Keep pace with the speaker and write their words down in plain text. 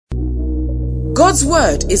God's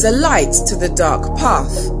word is a light to the dark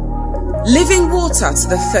path, living water to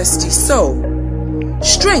the thirsty soul,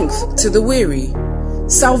 strength to the weary,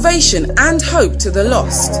 salvation and hope to the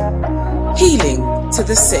lost, healing to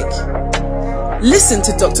the sick. Listen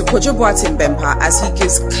to Dr. Kojo Boateng Bempah as he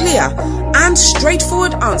gives clear and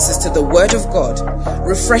straightforward answers to the Word of God,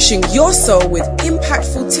 refreshing your soul with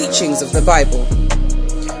impactful teachings of the Bible.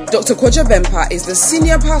 Dr. Kojo Bempah is the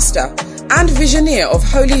senior pastor and visionary of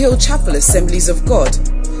Holy Hill Chapel Assemblies of God,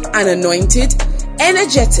 an anointed,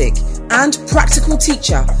 energetic, and practical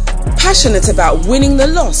teacher, passionate about winning the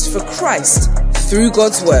lost for Christ through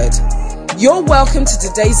God's Word. You're welcome to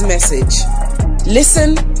today's message.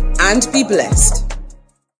 Listen and be blessed.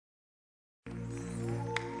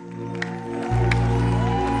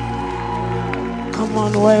 Come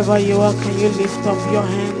on, wherever you are, can you lift up your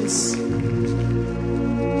hands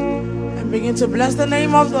and begin to bless the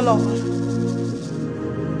name of the Lord?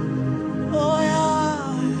 Oh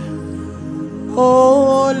yeah.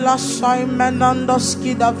 Oh, la Simon and the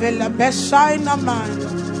Skida Villa Bessaina man.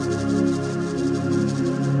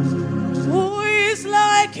 Who is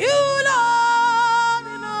like you, Lord,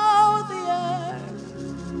 in all the earth?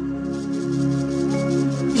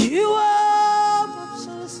 You are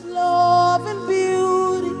matchless love and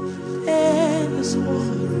beauty in this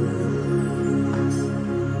world.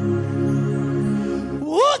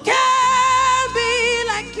 Who can be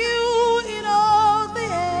like you in all the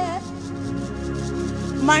earth?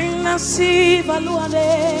 Minasi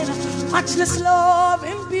valuanena, matchless love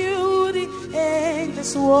and beauty in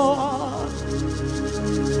this world.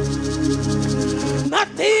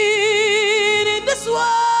 Nothing in this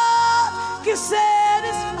world can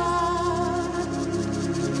satisfy.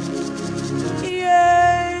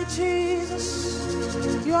 Yeah, Jesus,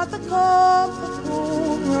 you are the comfort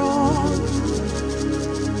wrong.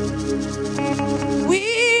 We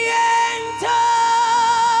enter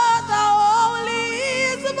the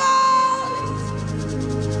holies of holies.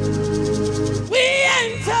 We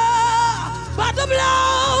enter by the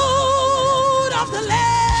blood of the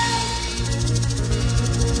Lamb.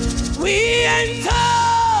 We enter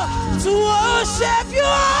to worship you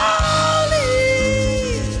holy.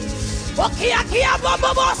 Okiakia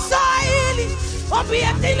baba saili.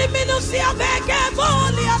 Obietili minusi aveke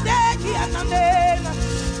boli adeki anandena.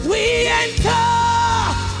 We enter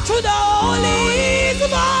to the holies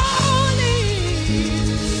of holies.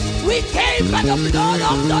 We came by the blood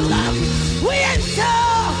of the Lamb. We enter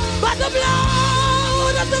by the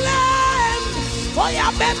blood of the Lamb. For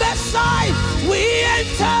your baby side, we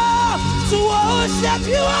enter to worship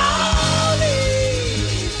you holy.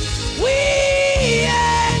 We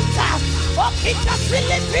enter. Okita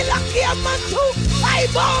Filipila Kiamantu. I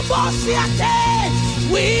bombo siate.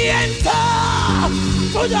 We enter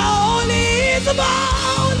to the holies of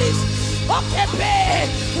holies. Okay,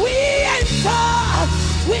 we enter.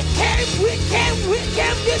 We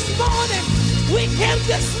came this morning. We came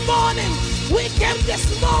this morning. We came this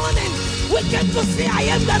morning. We came to say I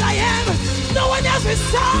am that I am. No one else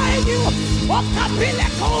beside you. Oh,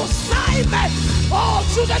 Kapileko Simon. Oh,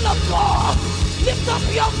 children of God, lift up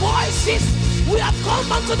your voices. We have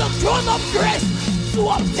come unto the throne of grace to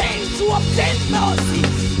obtain mercy.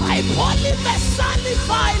 I only mercy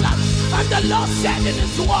violence. And the Lord said in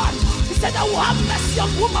his word, he said, I will have mercy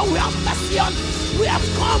on woman, we have mercy on. We have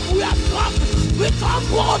come. We come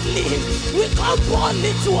boldly. We come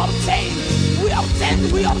boldly to obtain. We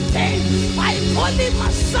obtain. I only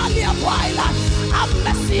mercy violence. Have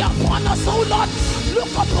mercy upon us, O Lord.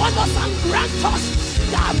 Look upon us and grant us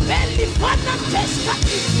the belly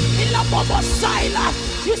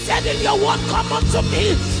You said in your word, come unto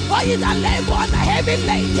me, all ye that labor and are heavy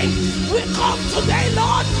laden. We come today,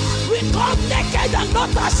 Lord. We come naked and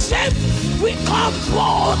not ashamed. We come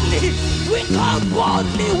boldly. We come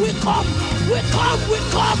boldly. We come.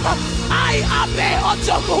 I obey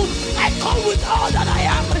Ojomu. I come with all that I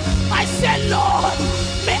am. I say, Lord,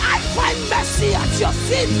 may I find mercy at your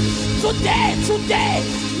feet today,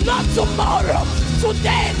 not tomorrow.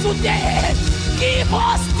 Today. Give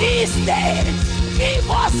us this day. Give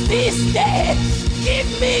us this day. Give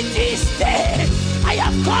me this day. I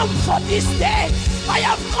have come for this day. I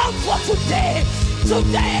have come for today.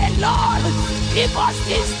 Today, Lord, give us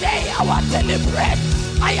this day our daily bread.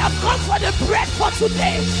 I have come for the bread for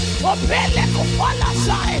today.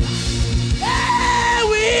 Hey,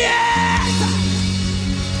 we enter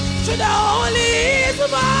to the holies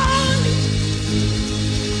of holies.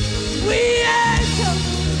 We enter.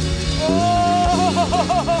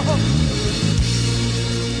 Oh.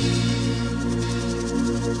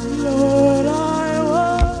 Lord, I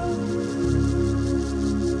worship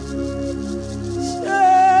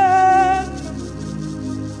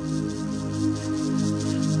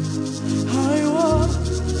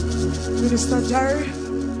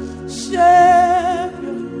Savior,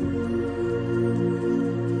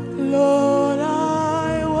 Lord,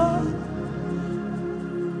 I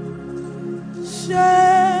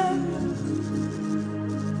Savior,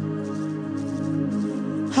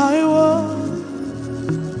 I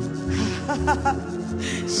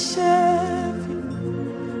Savior,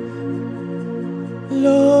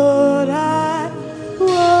 Lord, I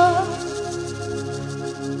worship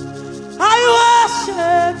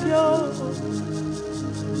you.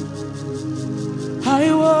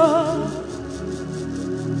 I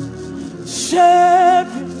worship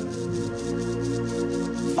you.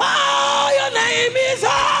 For your name is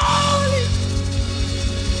holy.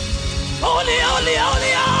 Holy, holy,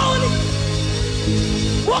 holy, holy.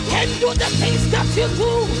 Who can do the things that you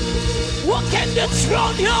do? Who can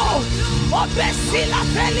dethrone you? Oh, Besila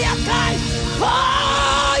Peliakai.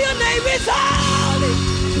 For your name is holy.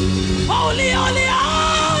 Holy, holy,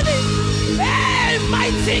 holy. Hey,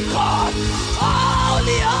 mighty God.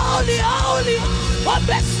 Holy, holy, holy. Oh,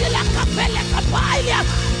 Besila Capella Capailia.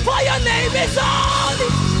 For your name is holy.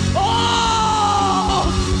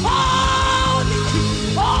 Oh, holy.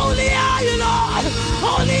 Holy are you, Lord.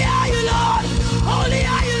 Holy are you, Lord. Holy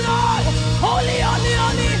are you, Lord. Holy, holy,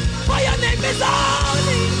 holy. For your name is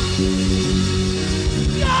holy.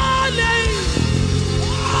 Your name.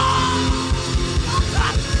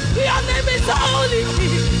 Your name is holy.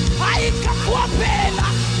 I kakwapela.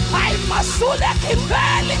 I masule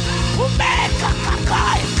kimbeli. Umeka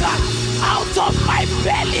kakaika. Out of my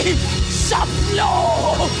belly shall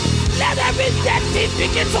flow. Let every dead thing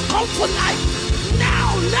begin to come to life. Now,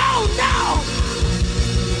 now, now.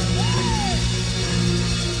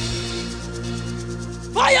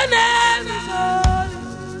 For your name is holy.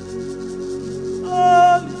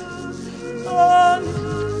 Holy, holy,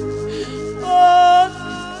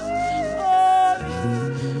 holy,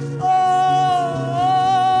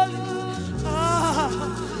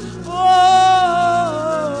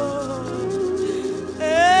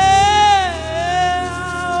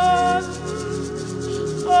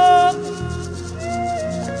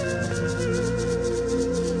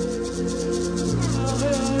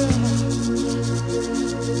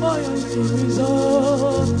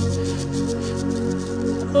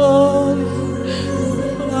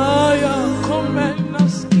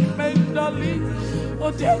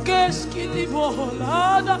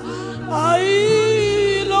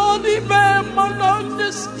 Ai, Lord, me manon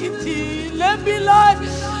the skitty, let me lie.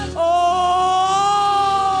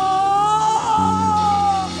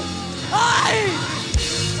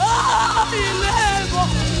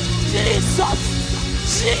 Jesus,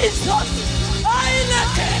 Jesus, I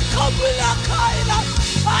like a couple of kind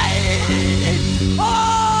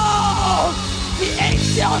the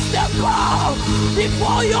angels that bow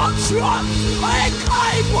before your throne. My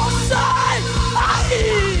kind was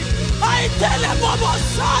I tell him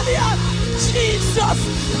Messiah, Jesus,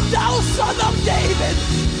 thou son of David,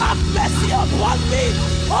 have mercy upon me.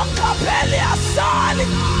 O Capelia Sali.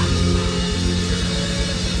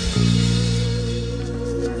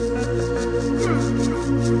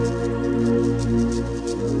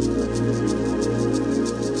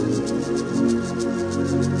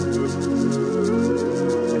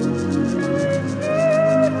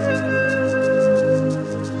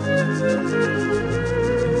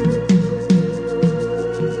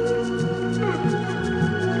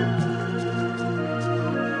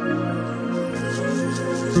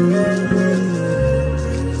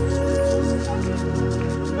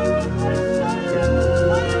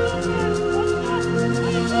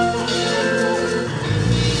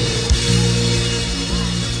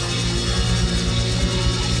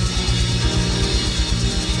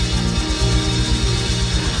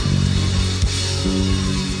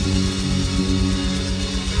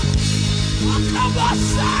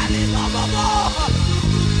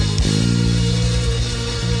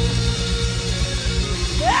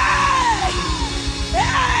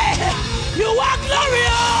 You are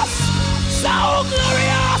glorious, so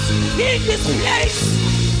glorious in this place.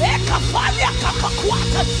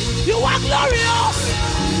 You are glorious.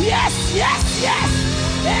 Yes, yes, yes.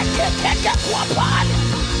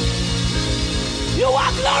 You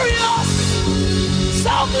are glorious,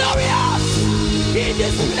 so glorious in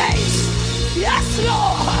this place. Yes,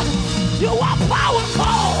 Lord. You are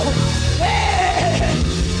powerful. Hey.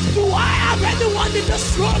 Do I have anyone in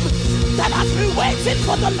this room that has been waiting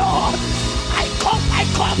for the Lord? I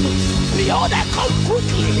come. Behold, I come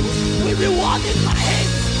quickly with reward in my hand.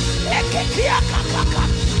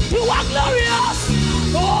 You are glorious.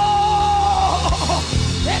 Oh,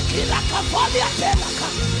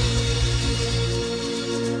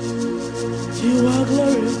 you are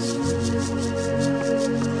glorious.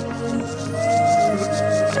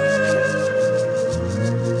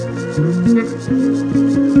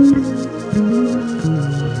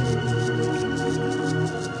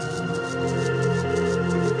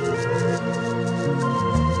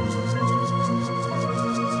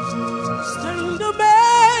 Stand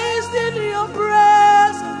amazed in your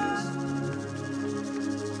presence.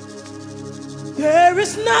 There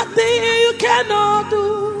is nothing you cannot do.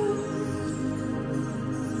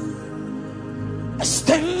 I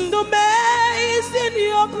stand amazed in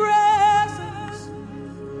your presence.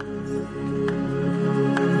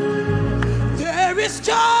 There is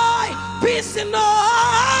joy, peace in all.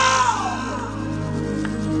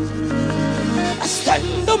 I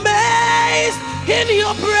stand amazed in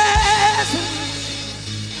your presence.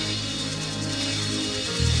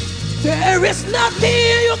 There is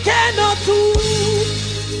nothing you cannot do.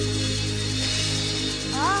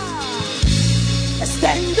 I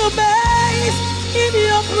stand amazed in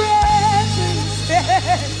your presence.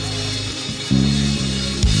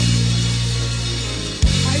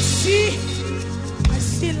 I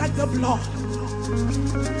see like the blood.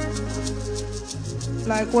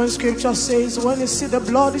 Like when scripture says, when you see the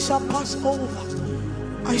blood, it shall pass over.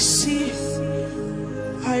 I see.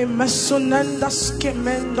 I mesonenda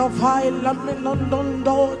skemendo vaila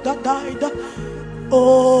menondo da died.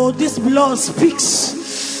 Oh, this blood speaks.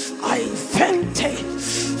 I fente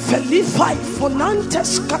felify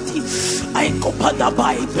fonantes kati. I copada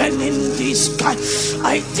by benin this sky.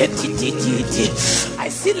 I did. I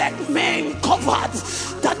see like men covered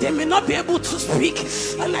that they may not be able to speak.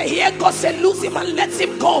 And I hear God say, lose him and let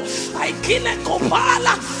him go. I kine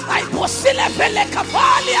kopala. I posile pele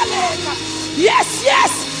kapali alena. Yes.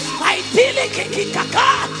 I feel it,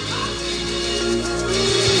 kikikaka.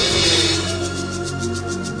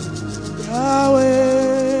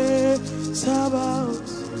 Yahweh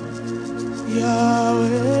Sabaoth.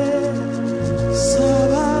 Yahweh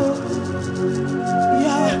Sabaoth.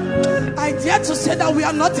 Yeah. I dare to say that we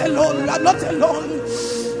are not alone. We are not alone.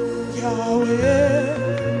 Yahweh.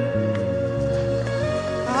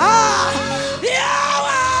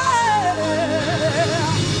 Yahweh.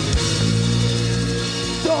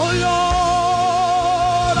 The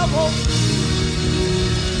Lord of hosts.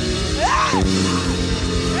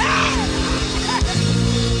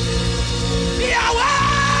 Yahweh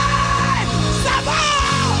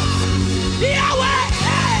Sabaoth. Yahweh.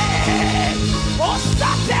 Oh,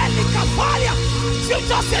 Sateli Kapalia.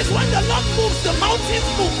 Scripture says when the Lord moves, the mountains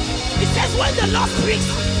move. It says when the Lord speaks,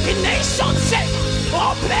 the nations shake.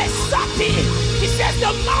 Oh, bless Sati. He says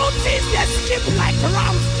the mountains, they skip like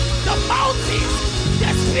rams. The mountains,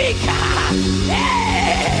 they speak.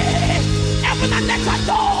 Hey, heaven and earth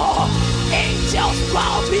adore. Angels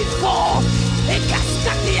bow before.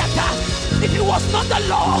 If it was not the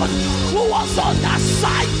Lord who was on that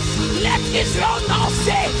side, let Israel now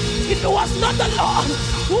say, if it was not the Lord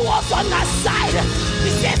who was on that side, he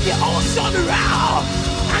says the ocean roar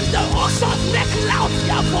and the ocean make loud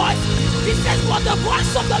their voice. He says, but the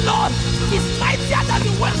voice of the Lord is mightier than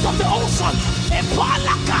the waves of the ocean.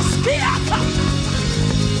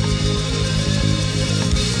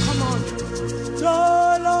 Come on. The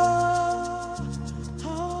Lord,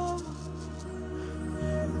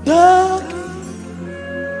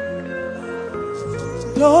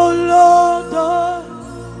 the Lord,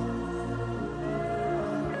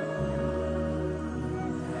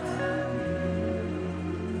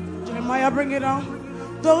 Jeremiah, bring it on.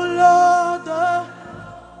 The Lord,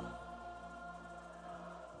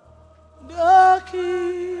 the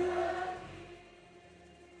King.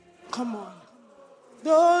 Come on. The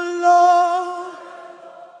Lord,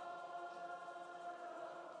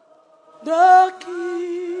 the King.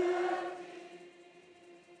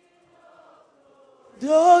 The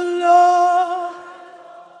Lord.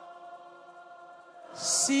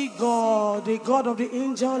 See God, the God of the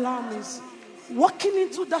angel armies, walking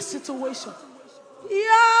into that situation.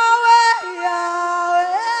 Yahweh, Yahweh,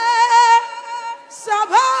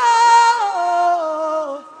 Sabaoth.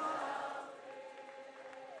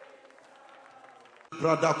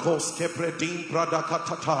 Bradakos kepredim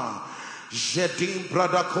bradakatata. Jedim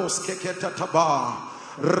bradakos keketataba.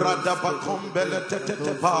 Radabakombele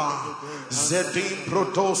teteteba. Zedim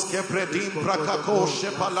protos kepredim brakako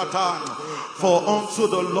shepalatan. For unto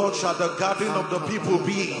the Lord shall the gathering of the people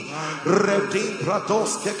be. Redim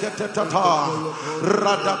prados keketetata.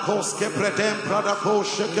 Radakos kepredem bradako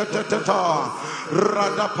sheketetata.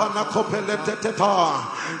 Radapanakopele teteta.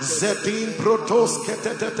 Zedim protos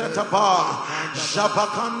ketetetaba.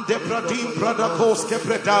 Jabakan de pradim bradakos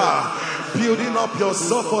kepreda.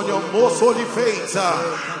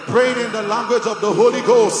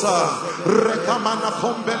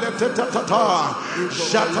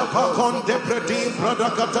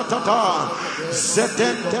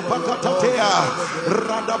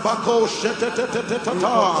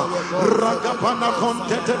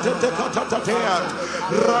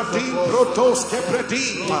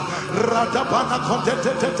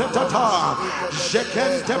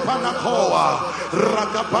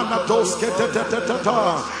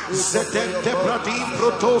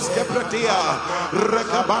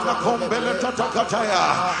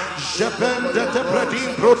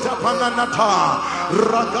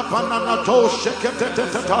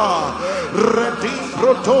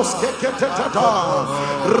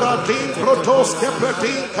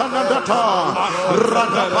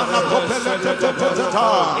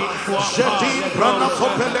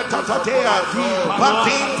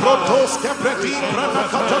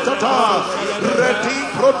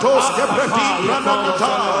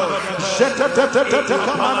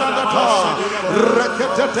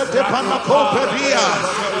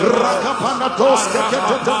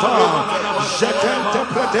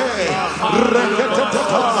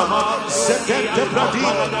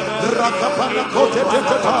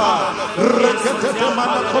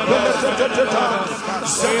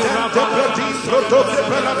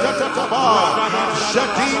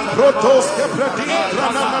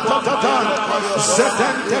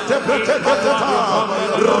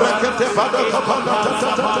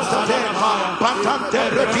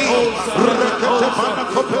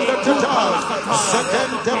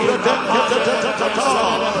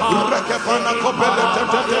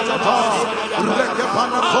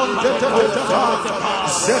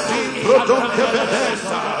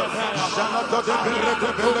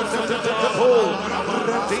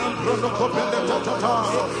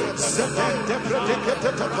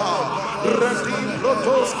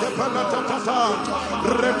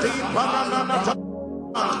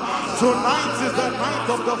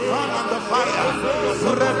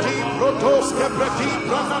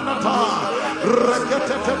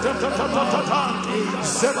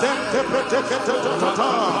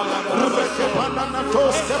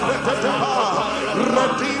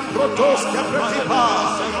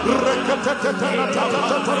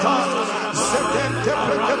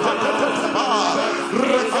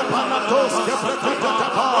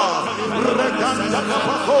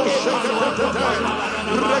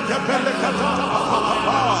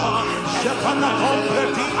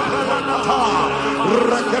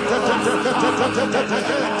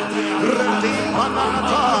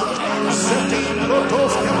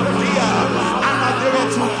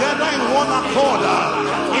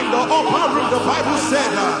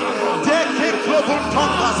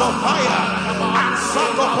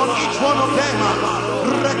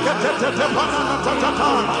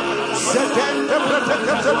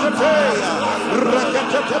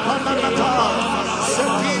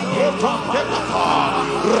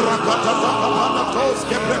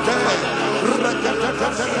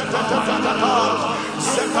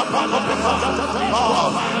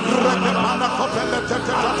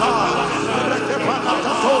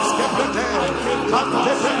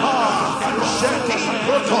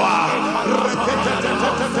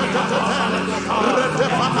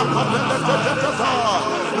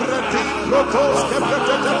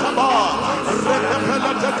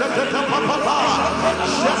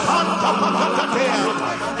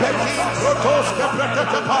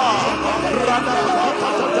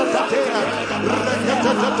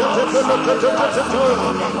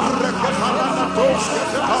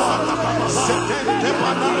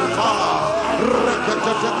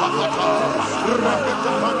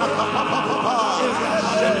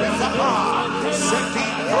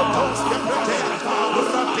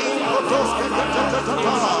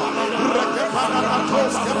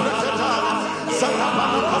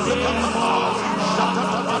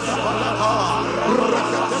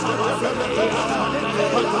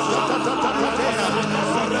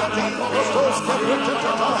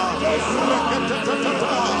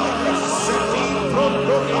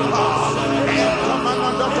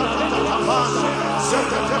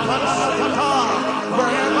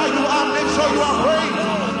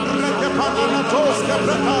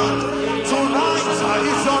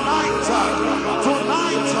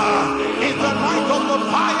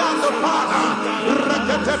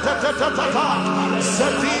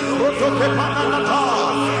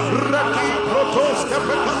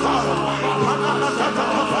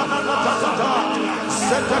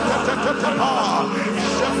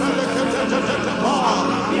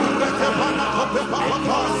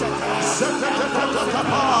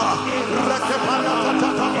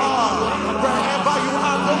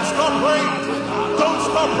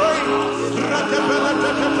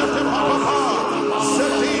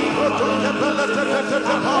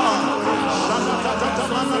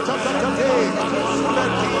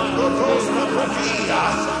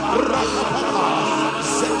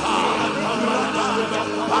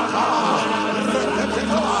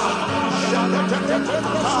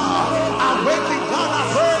 Awaken Ghana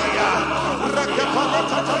prayer.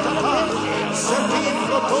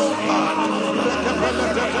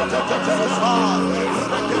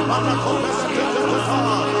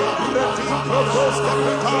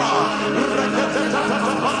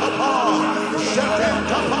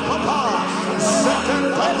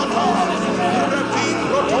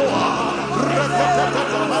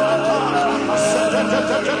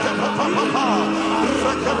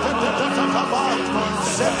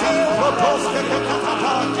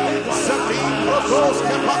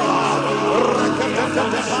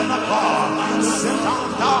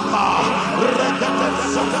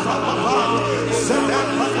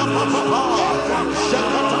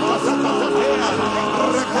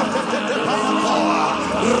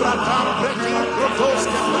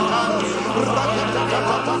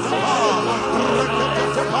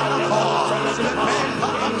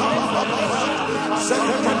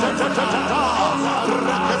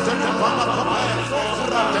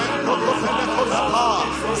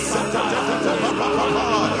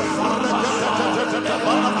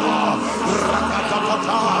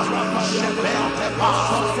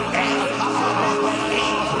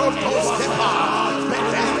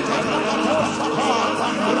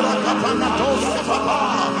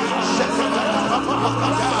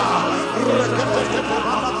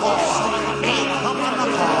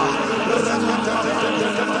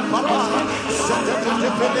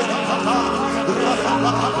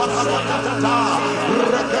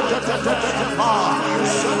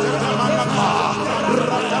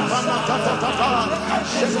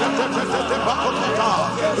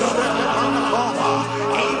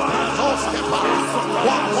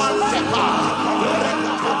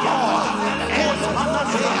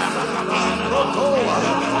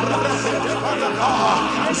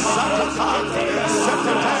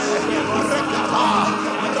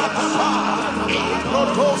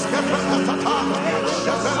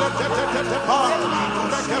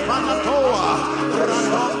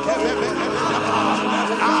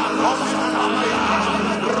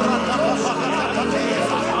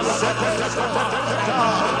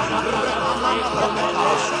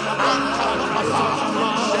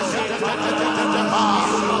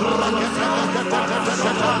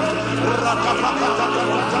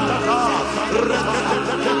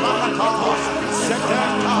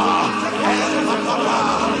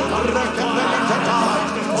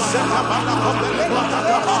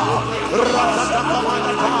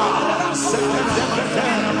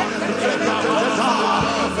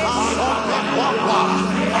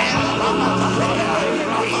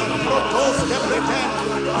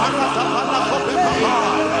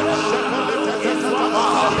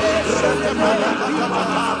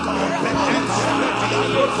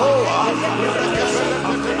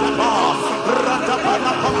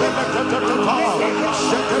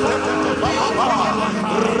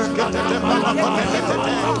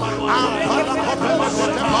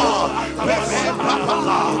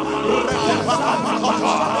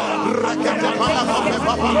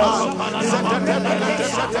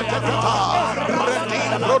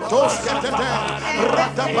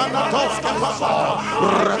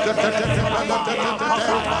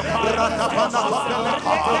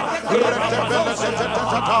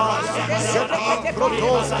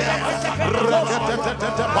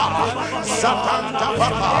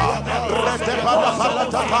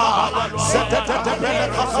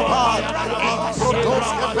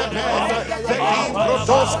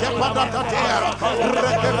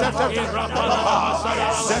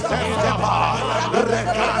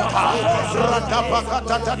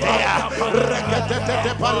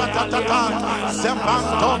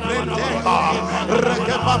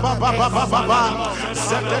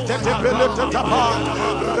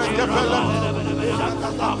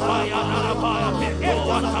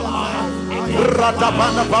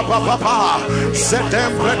 Radabana papa papa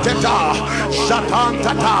setempre teta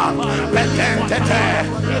shatantata petentete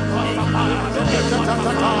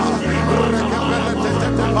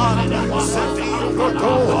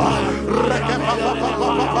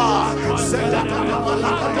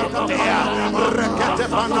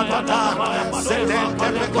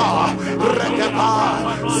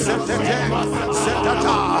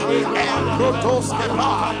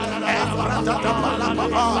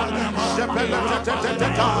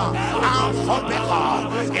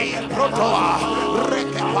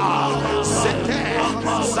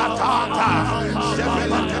Satata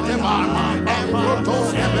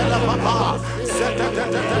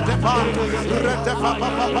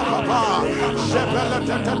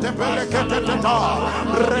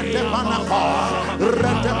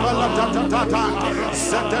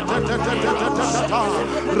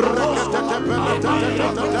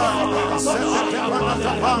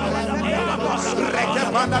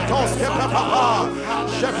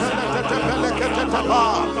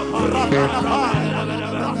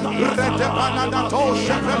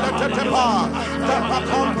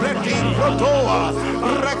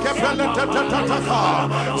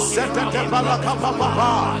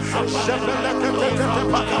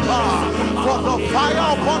For the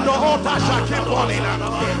fire upon the altar shall keep burning.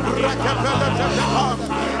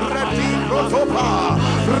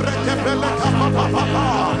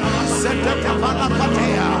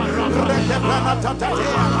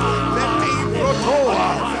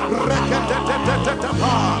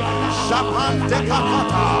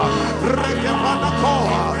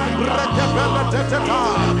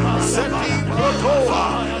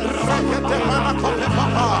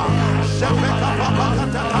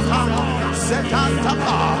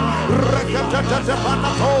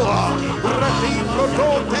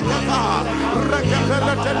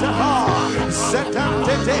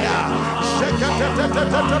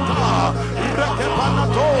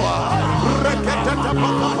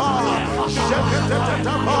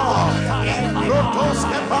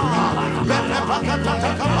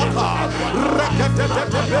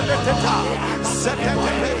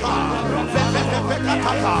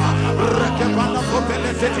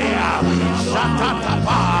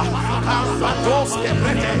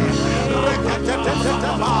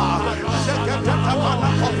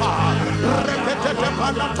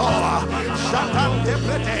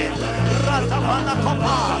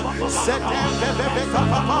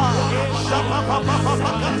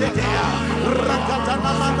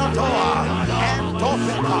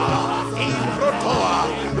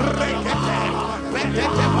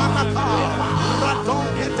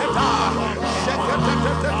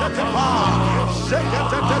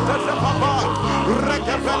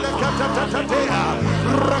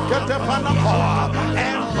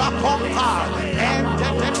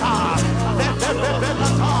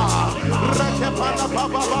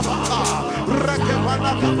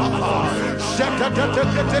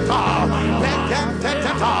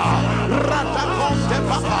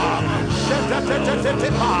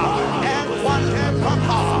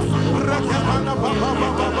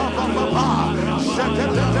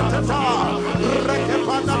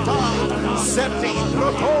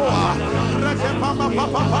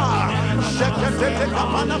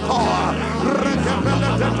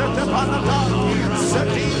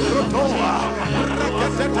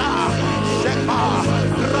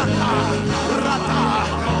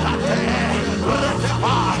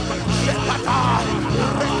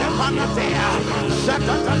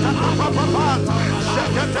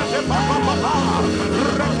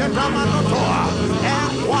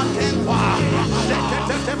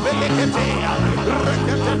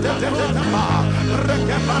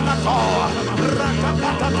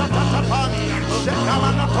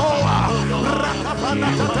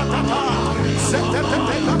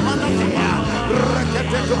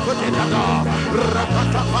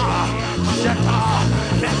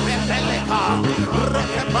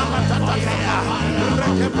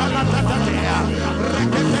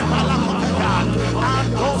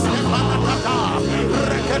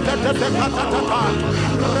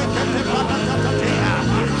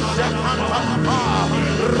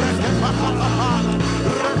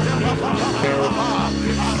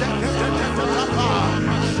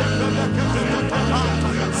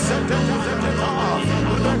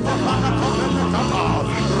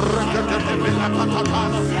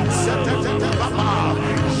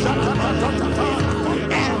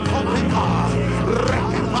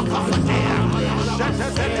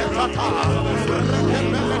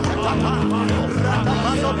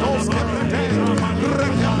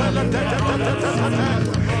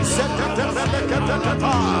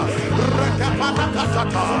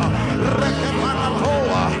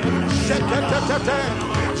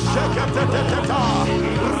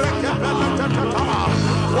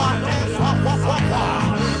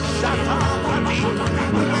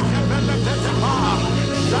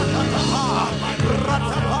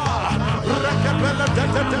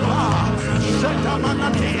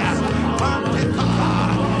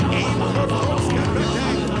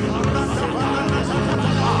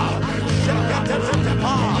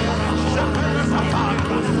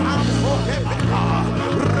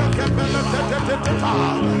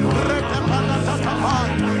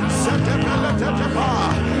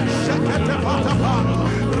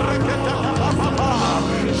 Reke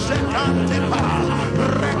Shekantepa,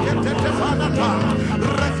 Reketetefanata,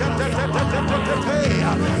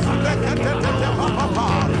 Reketetetetetetea, Reketetetepapapa,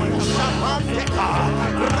 Shapanteka,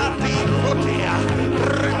 Radikotea,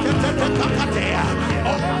 Reketetetekatea,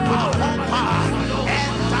 Ompa Pompa,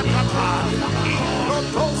 Entatata,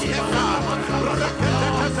 Ikrotosketa,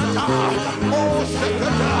 Reketeteteta,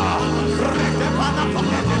 Osheketa,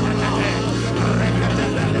 Rekepanapakete,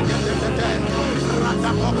 Reketetetete,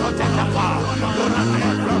 Ratapokotetapa,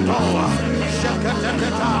 Rateprotoa,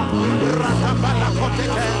 Sheketeta,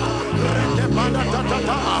 Ratapalakotete,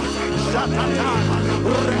 Retepanatata, Shatata,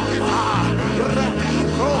 Reketa,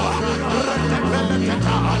 Retiko,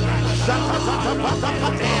 Retepeleteta, Shatata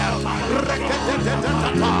Patakatea,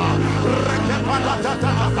 Reketeteta,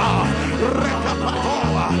 Rekepalatata,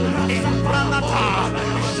 Rekapatoa, Impranata,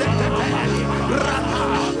 Shetete, Rata,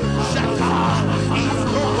 Shata,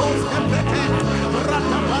 Iskokos Kepete,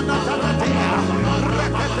 Ratapanatatea,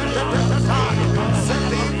 Reketeteta,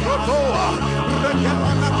 Seti Protoa,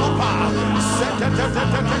 Rekepanakopa,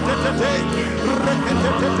 Setetetetetetete,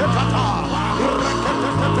 Reketeteta,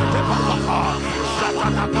 Reketetetepapa,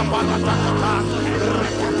 Shatatakapalatata,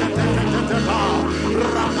 Reketeteteta,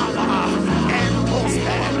 Rakapa,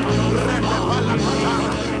 Entoske, Rekepalatata,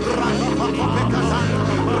 Rakapakopekata,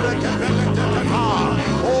 Rekepeleteta,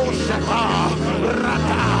 O Shata,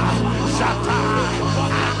 Rata, Shata,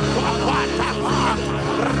 Aquapatapa,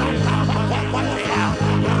 Ratapapapatea,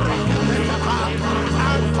 Reketeteta,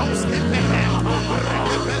 Antoske Pepe,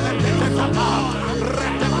 Rekepeleteta,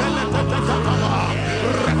 Rekepeleteta,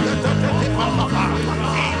 Reketetepapa,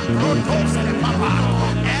 Introtoske Papa,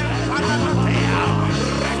 Empanatea,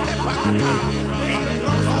 Rekepanata,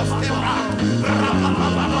 Introtoske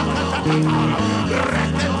Rapapapapatata,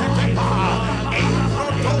 Reketetepa,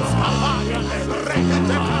 Introtoskapa,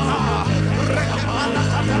 Reketeteta,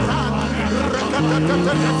 Rekepanatata,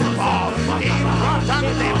 Reketetetepa,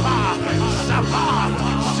 Introtantepa, Shapa,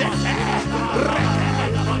 Shete, Reke,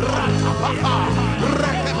 Ratapapa,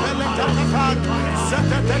 Rekepeleteta,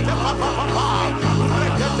 Setetetepapapa,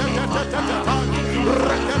 Reketetetetepa,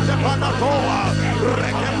 Reketepanatoa,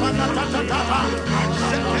 Rekepanatata,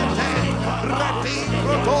 Shete, Reti,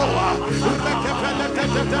 Rotoa,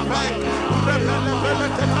 Rekepeletete,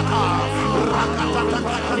 Repelepeleta,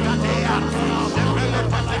 Rakatatatea,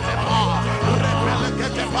 Shepeletetepa,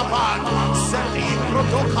 Repeletetepa, Seti,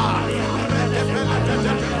 Rotoka,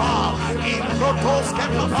 Rekepeletete,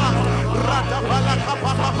 Introtoskepapa,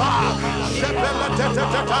 Ratapalakapapa,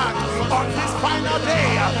 Shepeletetepa. On this final day,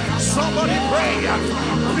 somebody pray,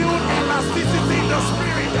 build elasticity in the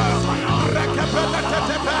spirit.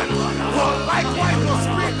 For likewise the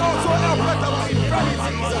spirit also helpeth our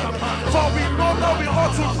infirmities. For we know that we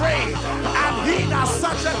ought to pray, and he that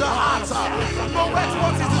searcheth the heart knoweth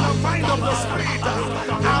what is in the mind of the spirit,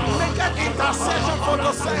 and maketh intercession for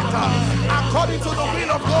the saint according to the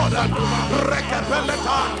will of God.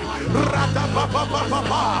 Rekepeleta,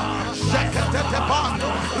 Ratapapapapa, Sheketetepan,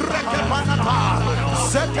 Rekepanata,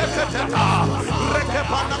 Seteteta,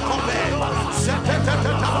 Rekepanakope,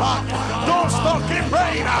 Seteteta. Don't stop, keep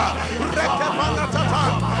praying. Rekepanatata,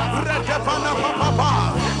 Rekepanapapapa,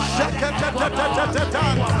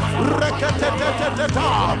 Sheketetetetetetan, Reketeteteteta,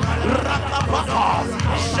 Rakapaka,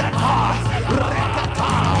 Sheta,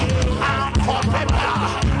 Reketa, Akopepa,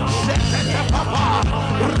 Shetetepapa,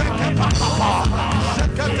 Rekepapapa,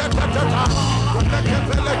 Sheketeteteta,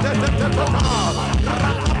 Rekepeleteteteta,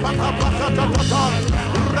 Rakapapapatata,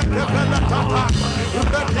 Rekepeletata,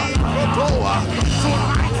 Redikotoa.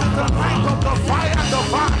 Tonight is the night of the fire and the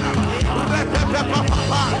fire.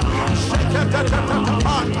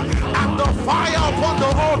 And the fire upon the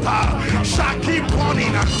altar shall keep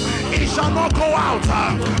burning. It shall not go out.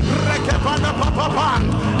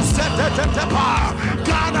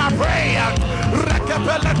 God, I pray.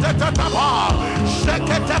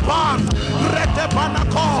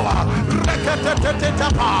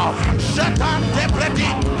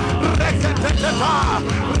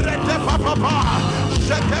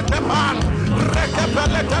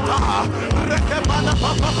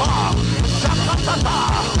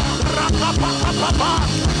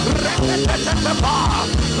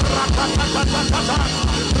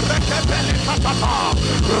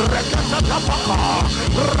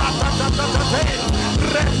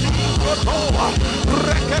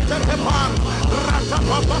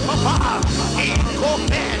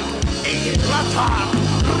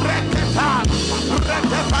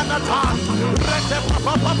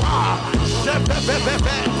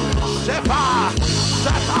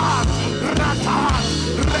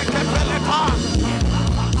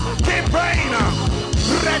 Keep praying.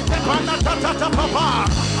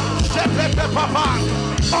 Papa.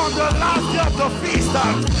 On the last day of the feast,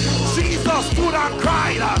 Jesus stood and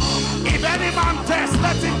cried, if any man test,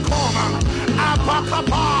 let him come.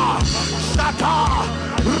 Apakapa, Shata,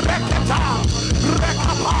 Reketa,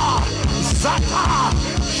 Rekapa, Zata,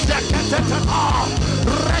 Sheketeta,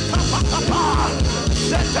 Rekapakapa,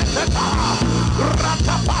 Sheketeta,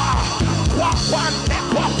 Ratapa, Kwapante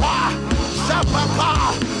Kwapa, Zapapa,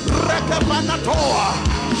 Rekapanatoa,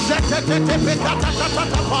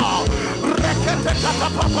 Shetetetepekatatapa,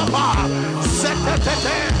 Reketetatapapa,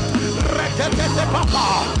 Setete, Reketetepapa,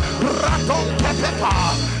 Raton Tepepa,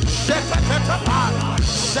 Shetetapa,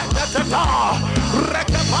 Sheteteta,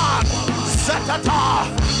 Rekepan, Setata,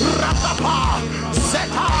 Ratapa,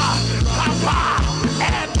 Seta, Papa,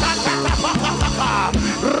 and Tatapapa,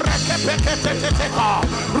 Rekepeketeka,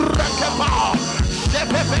 Rekepa,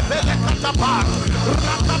 Shepepele Katapa,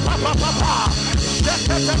 Ratapapa,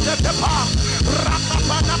 Shetetapa,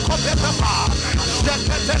 Ratapana Kopetapa,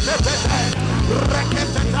 Shetetete,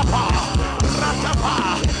 Reketapa, Ratapa,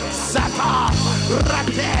 Sata,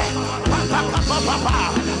 Rate, Papa,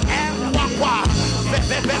 and Wakwa,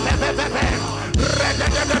 Bebe,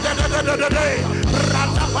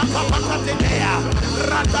 Ratapakapatia,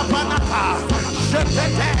 Ratapanaka,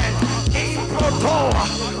 Shetete, Improto,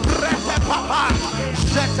 Retepapa,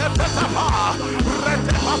 Shetetapa,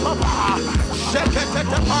 Retepapa,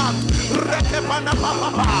 Shetetapa,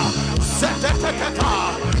 Retepanapapa, Seteteta,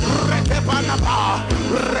 Retepanapa,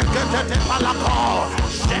 Reketepalako,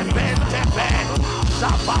 Shepetepe,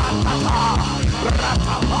 Shabatata,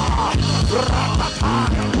 Ratapa, Ratata,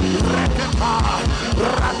 Reketa,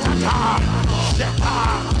 Ratata, Sheta,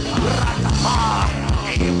 Ratapa,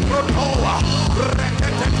 Improtoa,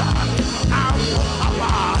 Reketeta,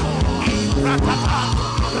 Ampapa, Impratata,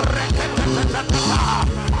 Reketeta,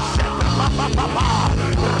 Shetapapa,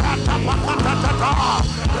 Ratapakatata,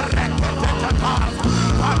 Reketeta,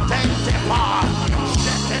 Patentepa,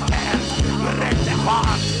 Shetete, Retepa,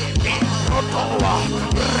 Improtoa,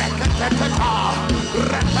 Reketeta,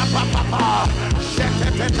 Retapapa,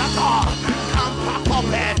 Shetetata,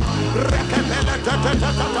 Kampakope,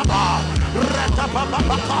 Rekepeletetapa,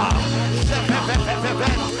 Retapapapa, Shepepepepe,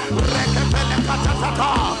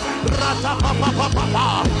 Rekepelekatata, Ratapapapa,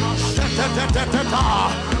 Shetetata,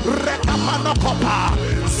 Rekapanokopa,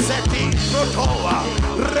 Seti Protoa,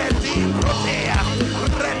 Redi Protea,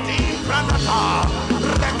 Redi Pranata,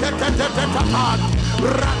 Reketetata,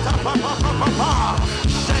 Ratapapapa,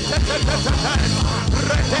 Shetetata,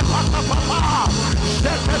 Retepapapa,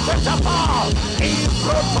 Shetetapa,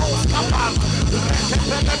 Improtos Kapan,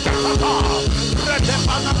 Retepelekatata,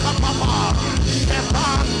 Retepanakapapa,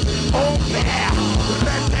 Shepan, Omer,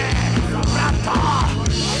 Rete, Rata,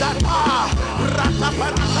 Shata,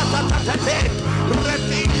 Ratapanakatate,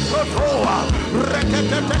 Reti Protoa,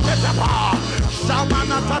 Reketetapa,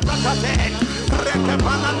 Shamanatatate,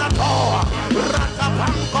 Rekepananatoa,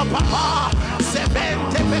 Ratapanko Papa,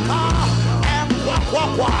 Sebentepeka,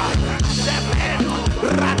 Wakwa, Seven,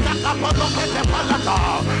 Ratakapaloketepalata,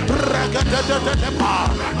 Regatetepa,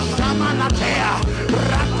 Shamanatea,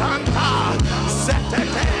 Ratanta,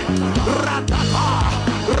 Setete, Ratapa,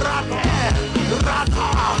 Rate, Rata,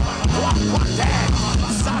 Wakwate,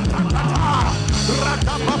 Satata,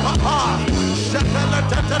 Ratapapa,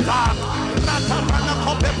 Shepeleteta,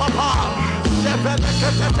 Ratapanakopepapa,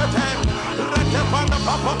 Shepeletete,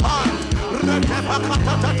 Retepanapapa,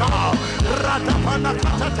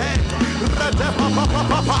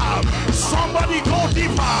 Somebody go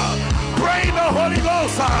deeper. Pray in the Holy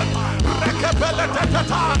Ghost.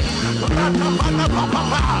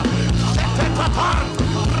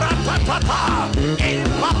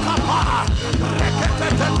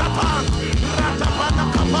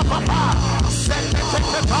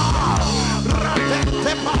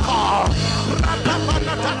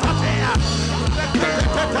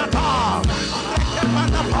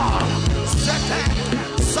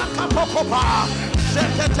 Sakapokopa,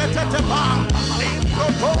 Shetetetepa,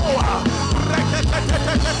 Improtoa,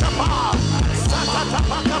 Reketetetetepa,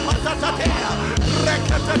 Satatapakapatatea,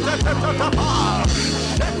 Reketetetetepa,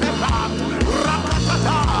 Shetepa,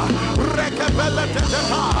 Rakatata,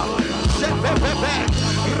 Rekebeleteteta, Shepepepe,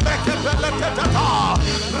 Rekebeleteteta,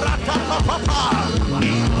 Ratapapapa,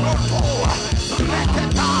 Improtoa,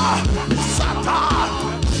 Reketa, Sata,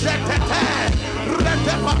 Shetete,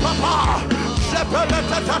 Retepapapa,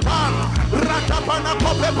 Shepeletetapan, Ratapana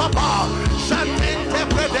Kope Papa, Shantinte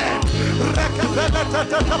Prede,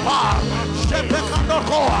 Rekepeletetapa,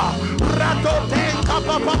 Shepekanokoa, Ratotenka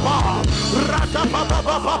Papa,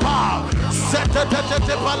 Ratapapa,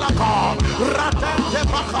 Setetetepalaka,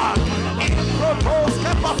 Ratentepaka,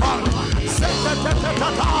 Improtoske Papa,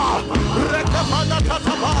 Setetetata,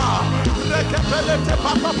 Rekapanatapa, Rekapelete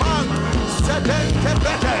Papapan, Sedente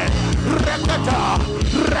Bete, Rekata,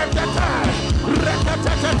 Rekata,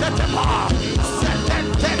 Rekatatetepa,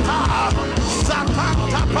 Setenteta,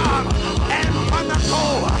 Satantapan, Empanato,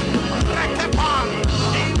 Rekapan,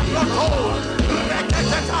 Imploto,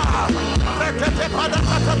 Rekatata,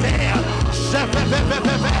 Reketepanatatea,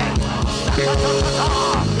 Shepepepepep, Shakatatata,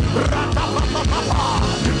 Ratapapapa,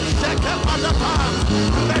 Shekapanatan,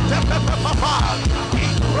 Retepepepapa,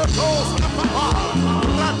 Improtos Kapapa,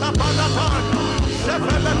 Ratapanatan,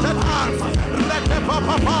 Shepeletetan,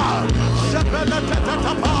 Retepapapa,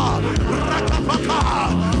 Shepeletetapa, Ratapaka,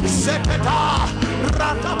 Seteta,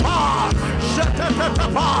 Ratapa,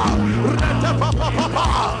 Shetetapa, Retepapapa,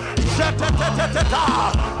 Sheteteta,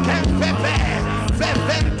 Kempepe,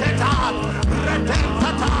 Veventeta,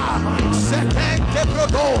 Retentata, Setente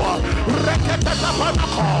Prodo, Reketata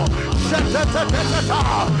Panaco, Sheteteta,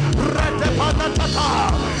 Retepanatata,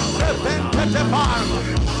 Veventetepan,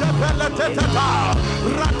 Shepeleteta,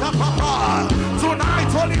 Ratapapa.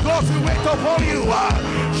 Tonight, Holy Ghost, we wait upon you.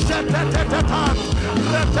 Sheteteta,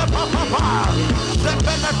 Retepapapa,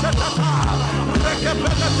 Shepeleteta,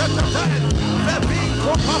 Rekepeleteta,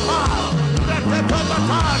 Vevinco Papa,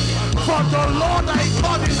 Retepelatan. For the Lord thy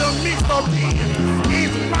God in the midst of thee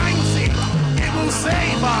is mighty. He will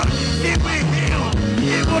save, he will heal,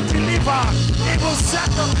 he will deliver, he will set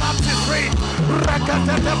the captives free.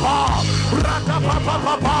 Rakatetepa,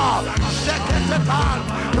 ratapapapa, sheketetan,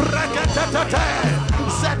 rakatetete,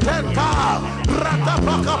 setenta,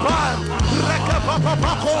 ratapakapan,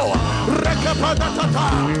 rekapapapako, rekapadatata,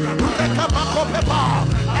 rekapakopepa,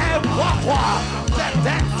 evakwa,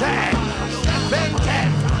 tetente, shepente,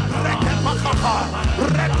 rekapakapa,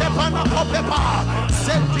 rekapanakopepa,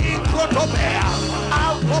 setikrotopea,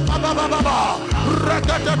 alpopabababa,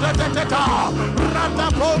 rekateteteta,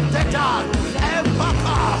 rataponteta,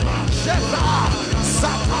 evaka, sheta,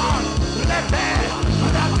 satan, lete,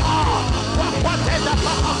 rata, wakwateta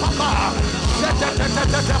pakapaka,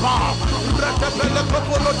 sheteteteteba,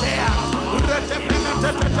 retepelekopolotea,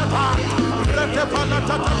 retepeleteteta,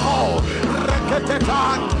 retepeleteteko,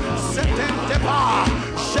 reketetan, setentepa,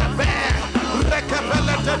 shepe,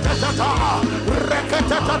 rekepeleteteta,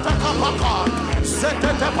 reketetetekapaka,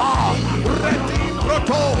 setetepa,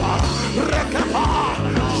 retimprotoa, rekepa,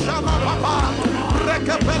 shamapapa,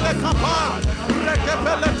 rekepelekapa,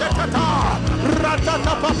 rekepeleteteta,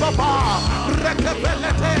 ratatapapapa,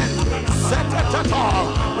 rekepelete, seteteta,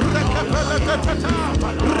 rekepeleteteta,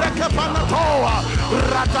 rekepanatoa,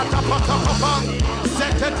 ratatapapapa,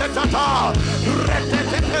 seteteta,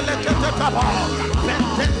 retetepeletetapa,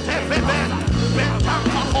 ventetepeben,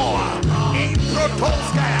 ventakapoa,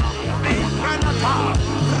 improtoska, impranata,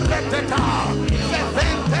 reteta,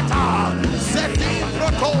 veventeta,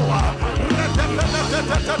 setimprotoa,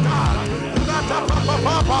 retepeleteteta,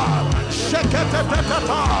 ratapapapa,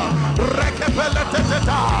 sheketeteteta,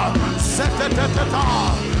 rekepeleteteta, seteteta,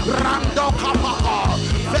 randokapapa,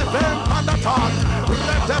 vevempanatan,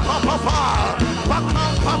 retepapapa,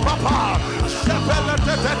 pakampapapa,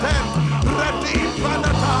 shepeleteteten,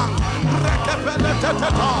 retimpanatan,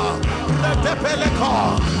 rekepeleteteta, retepeleko,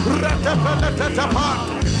 retepeletetepan,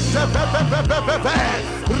 sepepepepepepe,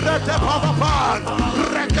 retepapapan,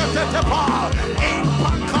 reketetepa,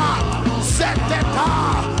 impakan, seteta,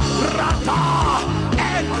 rata,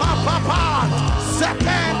 ekapapan,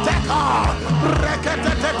 seketeka,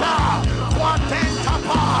 reketeteta,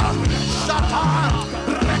 quatentapa, shatan,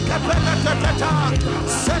 rekepeleteteta,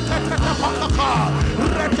 setetetapakaka,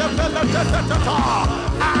 rekepeleteteta,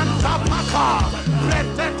 antapaka,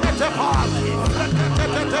 retetetepa,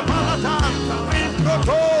 reketetetepalatan,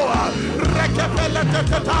 improtoa,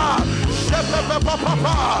 rekepeleteteta,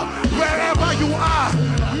 shepepepapapa. Wherever you are,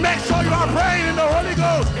 make sure you are praying in the Holy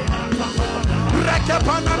Ghost.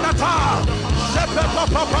 Rekepananata,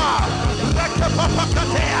 shepepepapa,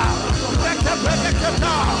 rekepapakatea,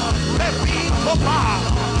 rekepeleketa, repinkopa,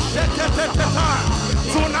 sheketeteta.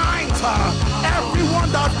 Tonight,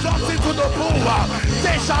 everyone that drops into the pool,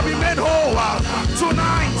 they shall be made whole.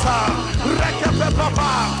 Tonight,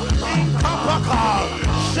 rekepepapa, inkapaka,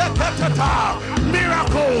 sheketeta,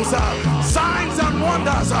 miracles, signs and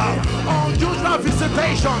wonders, unusual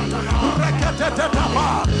visitation,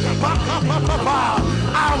 reketetetapa, pakapapapa,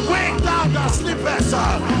 awake thou the sleepers,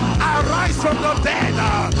 arise from the dead,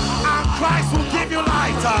 and Christ will give you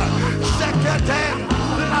light. Sheketen,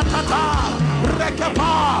 latata,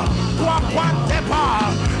 rekepa, kwakwantepa,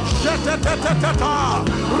 sheteteteteta,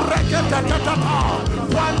 reketeteteta,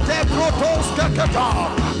 wante protos keketa,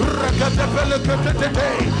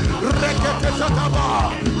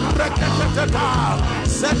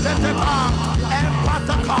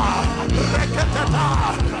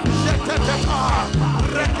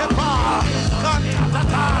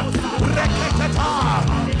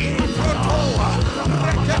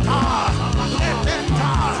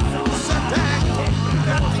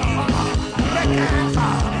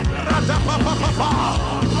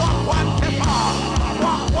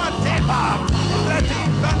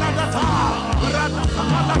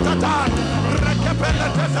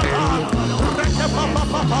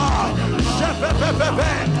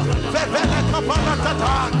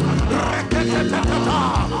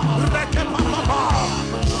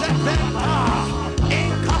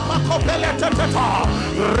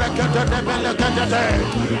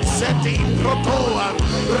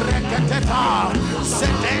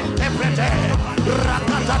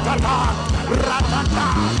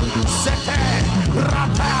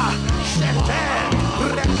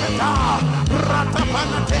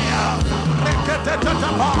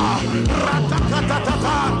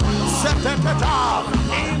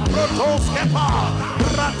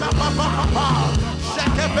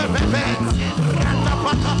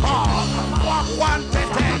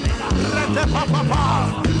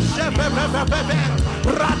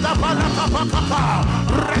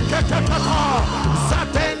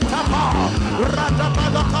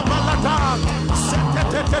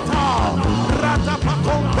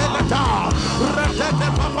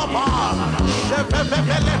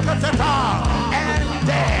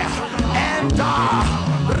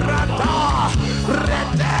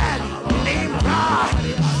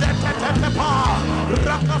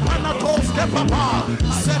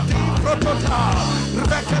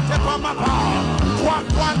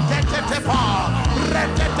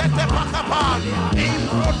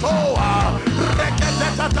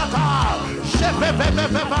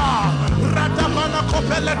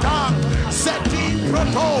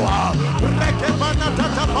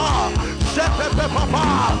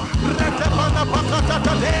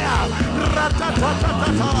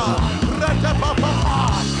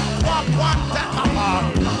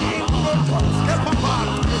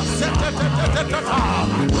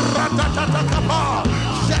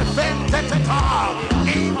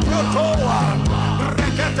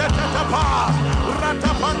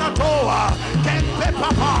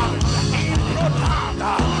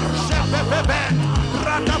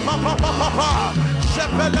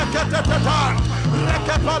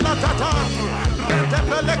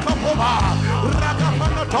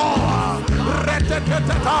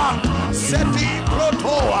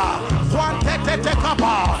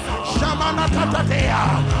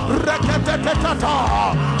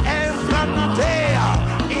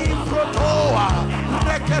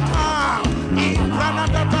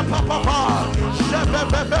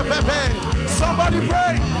 Somebody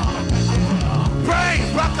pray. Pray.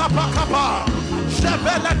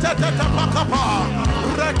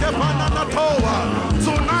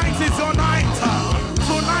 Tonight is your night.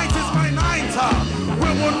 Tonight is my night. We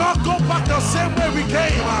will not go back the same way we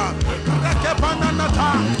came.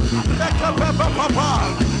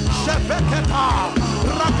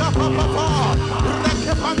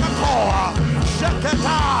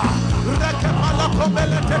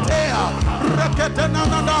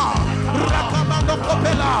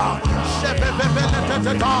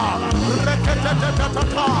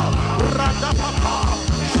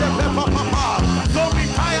 Don't be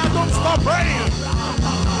tired, don't stop praying.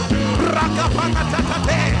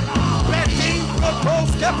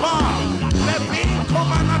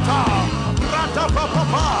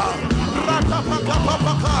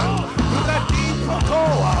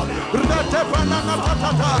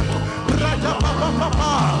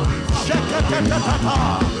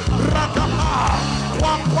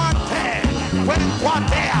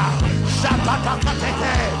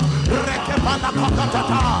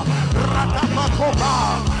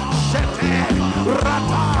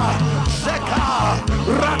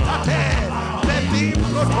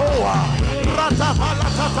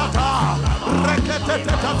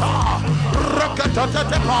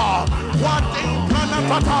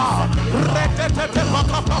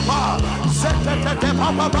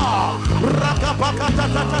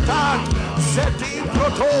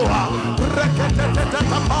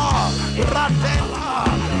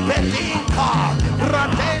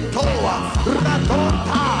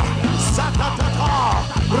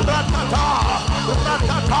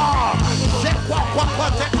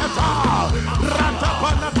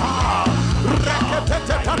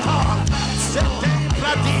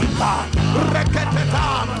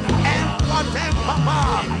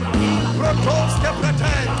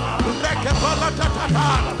 Papa,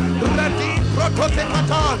 Redim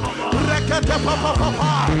Prototekaton, Rekete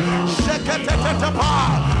Papa, Shekete Papa,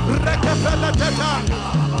 Rekepeleta,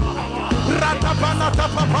 Ratapanata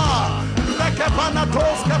Papa,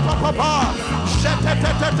 Rekepanatos Papa,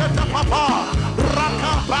 Shekete Papa,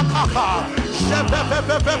 Rakapakaka,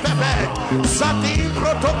 Shebebebebebe, Sadim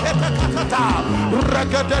Protoketa,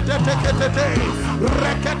 Rekete,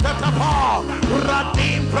 Reketapa,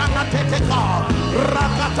 Radim Pranateteka,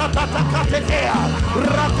 Rakatatatea,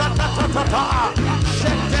 Rakatatata,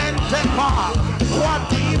 Shetentepa,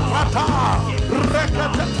 Wadim Prata,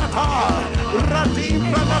 Rekatata, Radim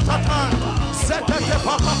Pranatata, Setete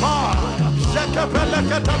Papa,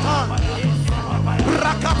 Shekapelekatata.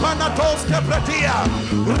 Rakapanatos ke pretia,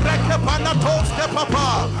 Rekapanatos ke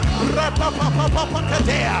papa, Rapapapapa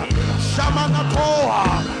ketea, Shamanatoa,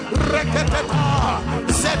 Reketeta,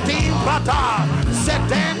 Setim Pata,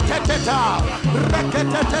 Seten Keteta,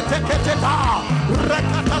 Reketeteketeta,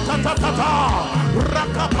 Rekatatata,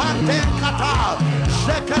 Rakapanten Kata,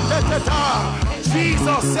 Sheketeta.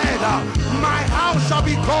 Jesus said, my house shall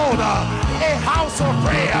be called a house of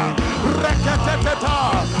prayer. Reketeta,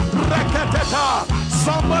 Reketeta.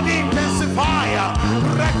 Somebody intensify.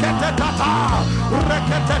 Reketeta,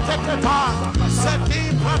 Reketeta,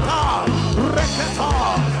 Setim Pata, Reketa,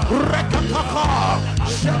 Rekataka,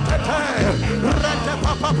 Shekete,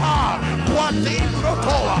 Retepapa, Quadim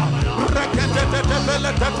Protoa, Reketeta,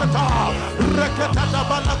 Reketeta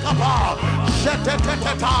Balakapa,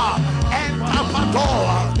 Sheteteta,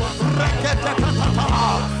 Entapatoa, Reketeta,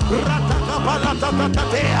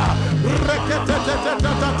 Ratakabalatatea,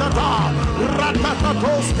 Reketeta,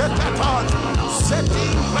 Ratatosketeta,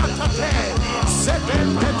 Setim Patate, Setem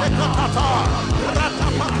Petekata,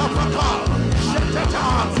 Ratapakapaka, Sheteta,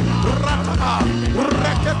 Rata,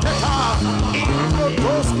 Reketeta,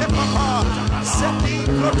 Inkotoskepapa, Setim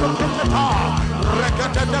Protoketa,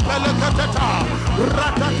 Reketeta Belekateta,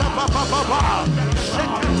 Ratatapapapa,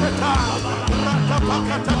 Sheketeta,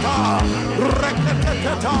 Ratapakatata,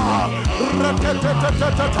 Reketeta,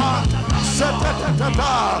 Reketeta,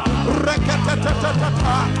 Seteteta,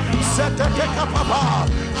 Reketeta, Seteteka Papa,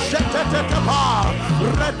 Sheteteka,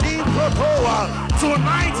 Redim Protoa.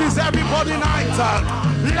 Tonight is everybody night.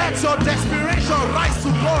 Let your desperation rise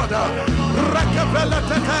to God.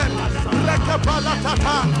 Rekebeleten,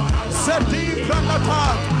 Rekebalatatan, Sedim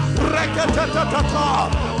Planatan, Reketeta,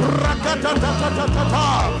 Rakatatata,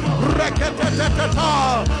 Reketeta,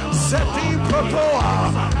 Setim Protoa,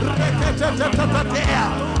 Reketeta,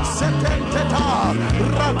 Setenteta,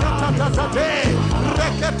 Rakatate,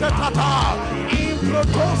 Reketeta,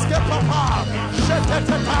 Improtoske Papa,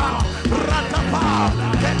 Sheteteta, Ratapa,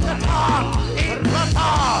 Keteta, Imprata,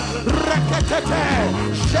 Reketete,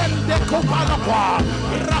 Shende Kupalaqua,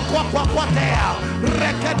 Raquaquatea,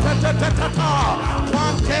 Reketeta,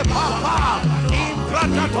 Quante Papa,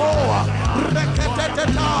 Impratato,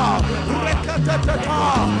 Reketeta,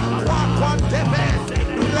 Quantebe,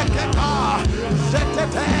 Reketa,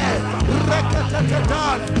 Zetete, Reketeta,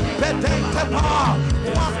 Bedentepa,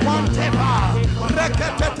 Quantepa,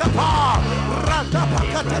 Reketeta,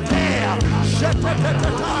 Ratapakatea,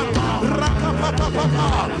 Sheteteta, Rakapapapa,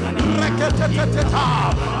 Reketeta,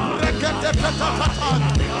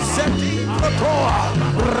 Seti Protoa,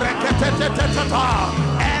 Reketeta,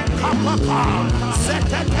 and Kapapa,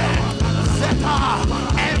 Setete, Zeta,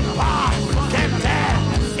 Empa, Kete,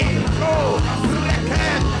 Intro,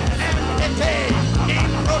 Reket, Ente,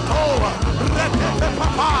 Improto,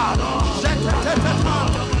 Retepapa, Sheteteta,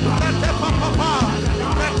 Retepapa,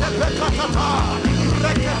 Retepekatata,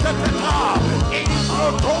 Reketeta,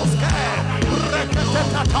 Improtoske,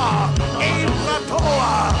 Reketeta,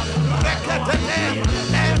 Impratoa, Reketete,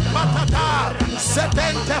 Empatata,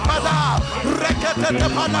 Setente Pada, Reketete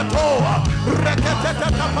Panatoa,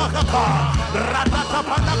 Reketete Pakaka, Ratata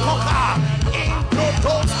Panakoka,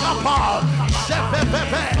 Improtoskapa,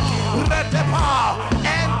 Shepepepe, Retepa,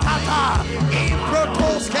 Entata,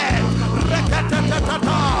 Improtoske,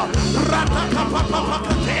 Reketeta,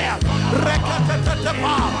 Ratakapapakatea,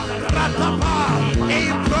 Reketetepa, Ratapa,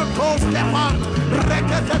 Improtoskepa,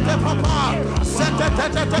 Reketetepa,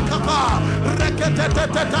 Setetetekapa,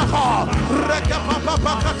 Reketetetapa,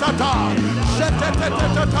 Rekapapakatata,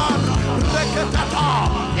 Sheteteteta, Reketata,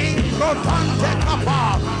 Improtantekapa,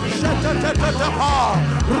 Shetetetepa,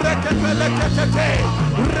 Rekepelekete,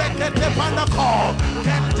 Reketepanako,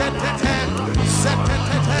 Kentetete,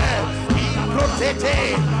 Setetete, Improtete,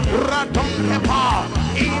 Radonkepa,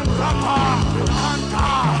 Imprata, Kanta,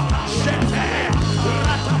 Shete,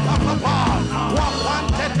 Ratapapa,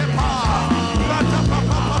 Wapantetepa,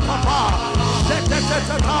 Ratapapa,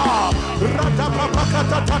 Sheteteta, Ratapapakata,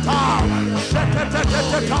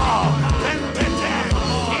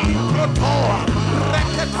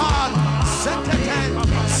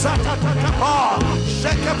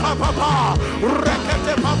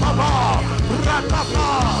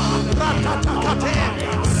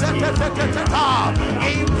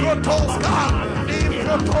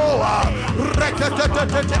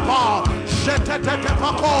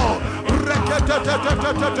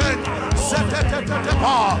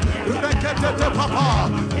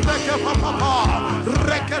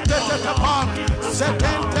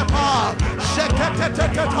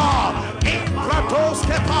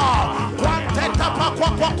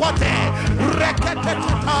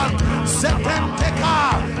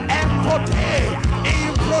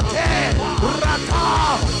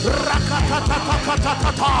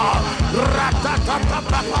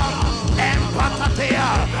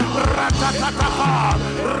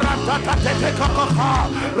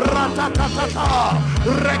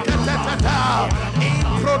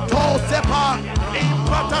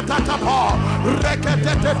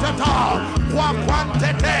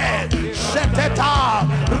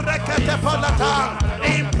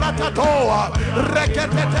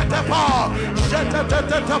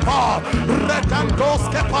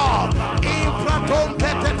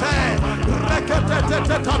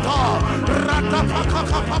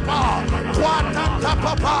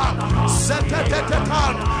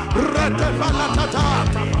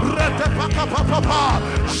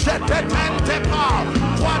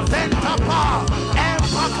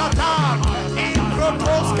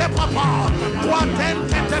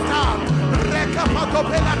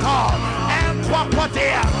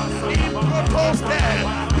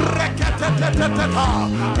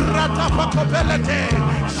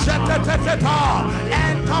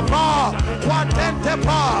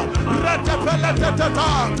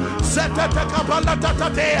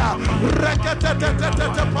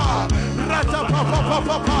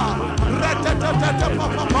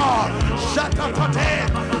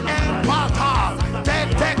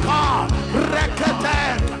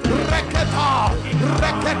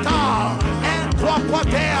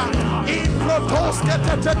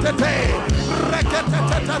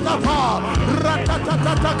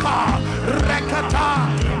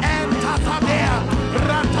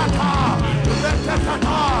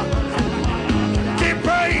 Keep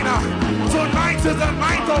praying. Tonight is the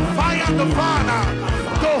night of fire and the fire.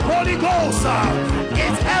 The Holy Ghost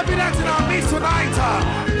is evident in our midst tonight.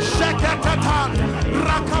 Shekatata,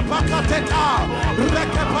 Rakapakateta,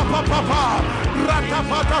 Rekapapapa,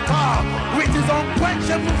 Ratapatata, with his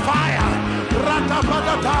unquenchable fire.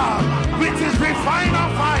 Ratapatata, with his refining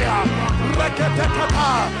fire. Rekatata,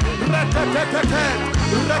 Retatata,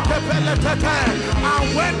 Rekapelata. And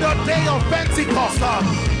when the day of Pentecost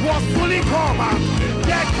was fully come,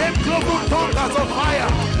 there came cloven tongues of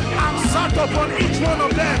fire and sat upon each one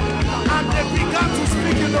of them, and they began to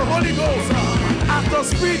speak in the Holy Ghost as the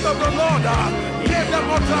Spirit of the Lord gave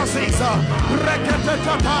them utterances.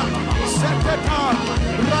 Rekatata, Setata,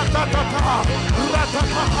 Ratatata,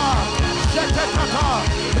 Ratatata, Shetatata,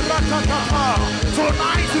 Ratatata.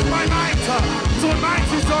 Tonight is my night. Tonight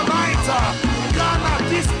is your night. Ghana,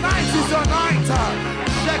 this night is your night.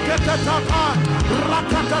 Shekatatata,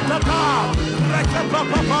 Rakatatata,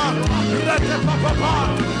 Rekapapapa, Rekapapapa,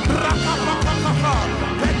 Rakapapapa,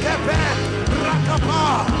 Pekepe, Rakapa,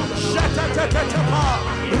 Shetatatapa,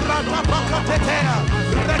 Rakapakatetea,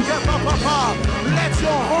 Rekapapapa. Let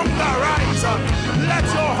your hunger rise. Let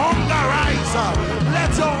your hunger rise.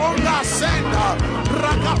 Let your hunger ascend.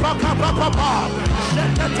 Rakapapapa,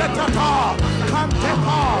 Shetatatata,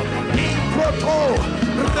 Kantepa, Improto,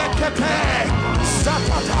 Rekete,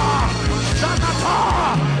 Satata, Janata,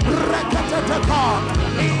 Rekatata,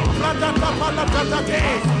 Impradata Palatate,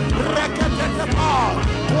 Rekatata,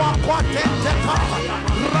 Quaquateta,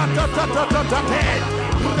 Ratatatate,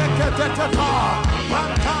 Rekatata,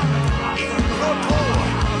 Panta, Improto,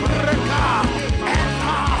 Reka,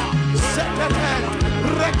 Enta, Setete,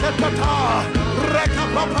 Rekatata,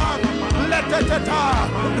 Rekapapa, Letata,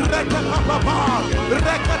 Rekapapa,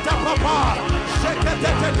 Rekatapapa,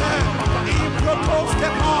 Shekatete,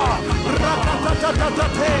 Improtostepa,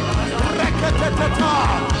 Ratatatate, Rekatata,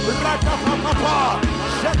 Ratapapa,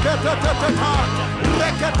 Shekatata,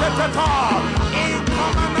 Rekatata,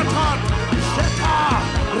 Incomanatan, Sheta,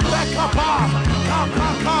 Rekapa,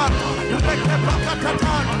 Kapakan,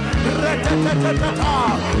 Rekapakatan, Retatata,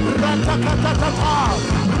 Ratakatata,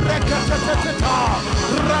 Rekatata,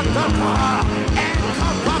 Ratata,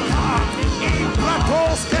 Enkapaka,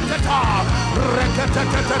 Impratos Ketata,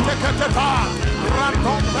 Rekatata,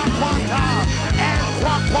 Ratonda Quanta,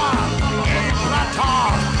 Enquaqua, Imprata,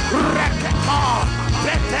 Rekata,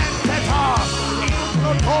 Betenteta,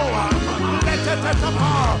 Improtoa,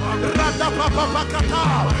 Letetapa, Radapapakata,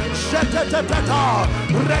 Sheteteta,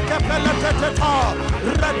 Rekepeleteta,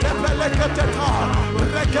 Rekepeleketeta,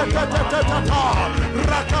 Reketeteta,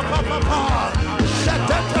 Rakapapa,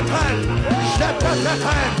 Sheteteten,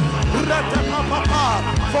 Sheteteten, Retepapapa,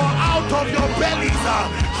 for out of your bellies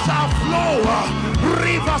shall flow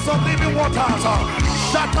rivers of living waters.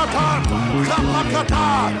 Shatatan, Kapakata,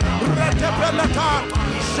 Retepelatan,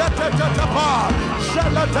 Shetetapa,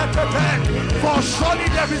 Shalateteten. For surely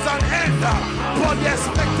there is an end, but the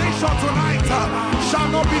expectation tonight shall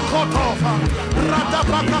not be cut off.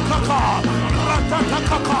 Ratapakaka,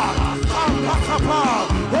 Ratatakaka, Kapakapa,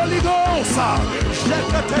 Holy Ghost,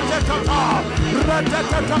 Sheteteta,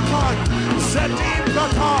 Retetetaka,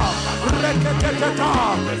 Zetimbrata, Reketeteta,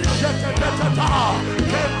 Sheteteta,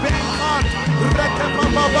 Kebenkat,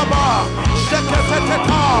 Rekepababa,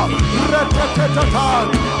 Sheketeteta, Reteteteta,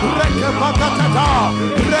 Rekepakatata,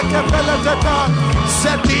 Rekepeleteta,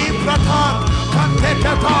 Zetimbrata,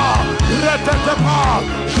 Kanteteta, Retetepa,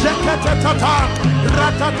 Sheketeteta,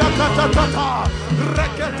 Ratatakatata,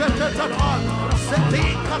 Reketeteta,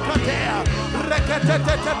 Zetikakatea,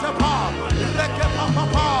 Reketeteta,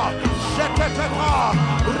 Rekepapapa, Sheteteta,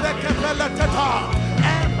 Rekepeleteta,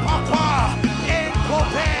 Empapa,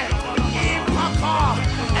 Enkope, Impaka,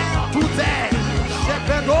 Entuze,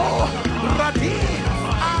 Shepeno, Radi,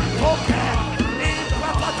 Antoke,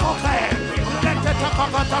 Impatatoke,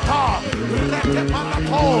 Retetakakatata,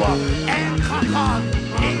 Rekepanato, Enkakan,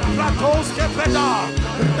 Impratos Kepeda,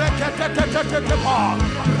 Reketetetetepa,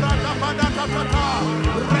 Radabadatata,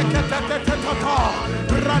 Reketetetetata,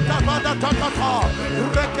 Radabadatata,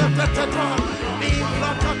 Reketeteta,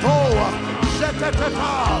 Impratatoa,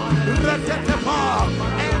 Sheteteta, Retetepa,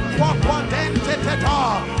 Enquaquadenteta,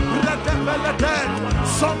 Retepeletet.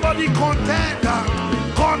 Somebody contend.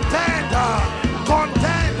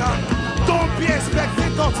 Don't be a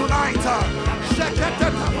spectator tonight.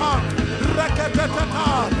 Sheketetapa, Reketeteta,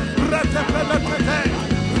 Retepeletet,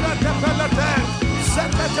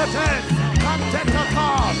 Setetet, Kantetata,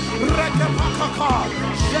 Rekepakaka,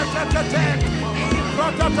 Shetetet,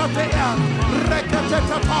 Improtatatea,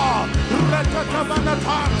 Reketetata,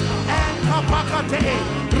 Retetabanata, Enkapakate,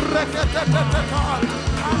 Reketeteta,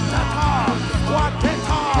 Kantata,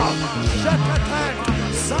 Quateta, Shetetet,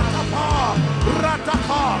 Satapa,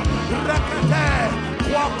 Rataka, Rekete,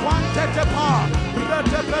 Quaquantetepa,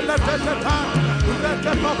 Retepeleteta,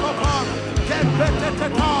 Retepapapa,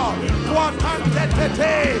 Kepeteteta,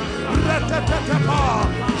 Quatantete, Retetetepa,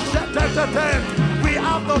 Shetetet. We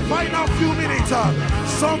have the final few minutes.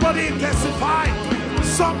 Somebody intensify.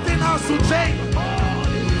 Something has to change.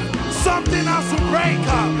 Something has to break.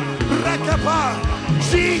 Rekepa.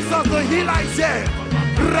 Jesus the healer is here.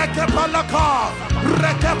 Rekepa laka.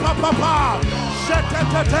 Rekepa papa.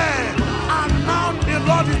 Shetetete. And now the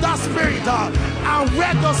Lord is that spirit. And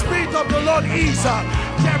where the spirit of the Lord is,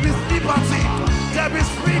 there is liberty. There is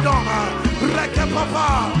freedom. Rekepa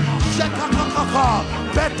papa. Shekakakaka.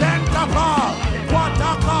 Bedentapa.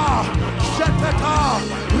 Quataka, Sheteta,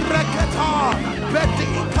 Reketa,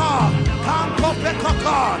 Betika,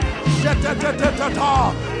 Kankopekaka, Sheteteta,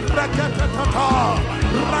 Reketeta,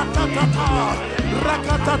 Ratatata,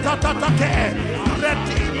 Rakatatake,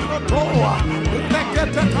 Retimotoa,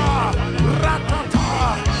 Reketeta, Ratata,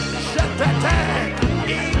 Shetete,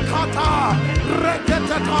 Inkata,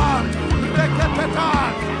 Reketeta, Reketeta,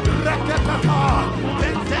 Reketeta,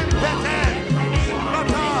 Betempete,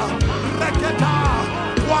 Imrata, Reketa,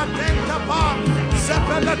 Quatentapa,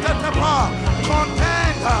 Sepeletapa,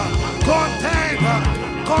 Contender,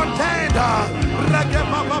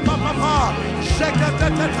 Rekepapapa,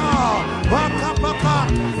 Sheketeta, Wakapaka,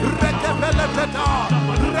 Rekepeleteta,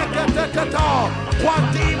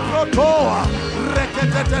 Quantimprotoa,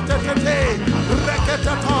 Reketeta,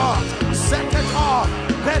 Seketa,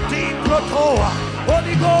 Betimprotoa,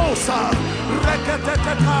 Holy Ghost,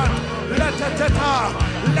 Reketeta,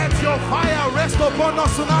 let your fire rest upon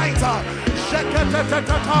us tonight.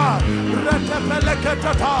 Sheketeteta,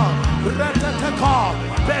 Retepeleketeta, Reteteka,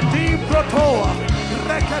 Bedimprotoa,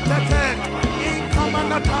 Reketeten,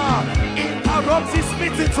 Inkamanata, interrupt this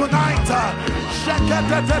meeting tonight.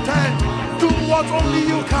 Sheketeteten, do what only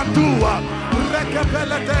you can do.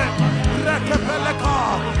 Rekepeleten, Rekepeleka,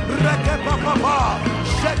 Rekepapapa,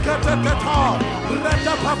 Sheketeteta,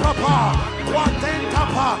 Retepapapa,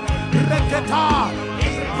 Quatentapa, Reketa,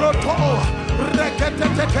 Improto,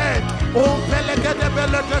 Reketete,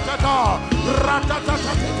 Opelegedebeleta,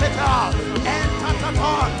 Ratatatata,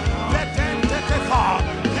 Entatata, Petenteka,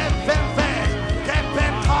 Kepempe,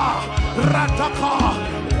 Kepenta, Rataka,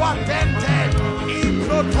 Watente,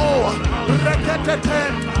 proto,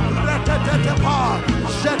 reketeten, retetetepa,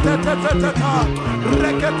 jeteteteteta,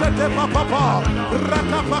 reketetepapapa,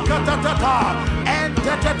 ratapakatatata,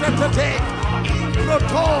 entetetetete,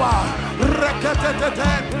 improtoa,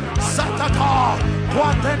 reketeteten, satata,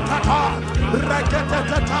 quatentata,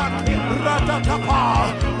 reketetetan, ratatapa,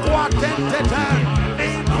 quatenteten,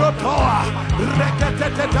 improtoa,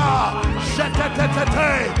 reketeteta,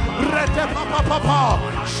 jetetetete, retepapapapa,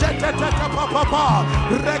 jetetetepapapa,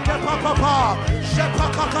 rekepapapa,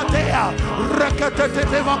 jepakakatea,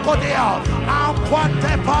 reketetetevakodea,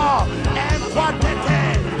 anquatepa, enquatete,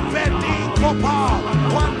 pedincopa,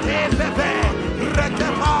 quantepeve,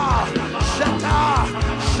 rekepa, jeta,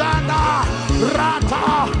 jana, rata,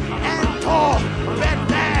 ento,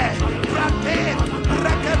 pete, prate,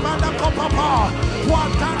 rekepana kopapa,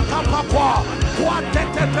 quatanta papa,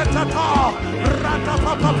 quateteteta, rata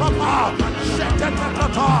papa,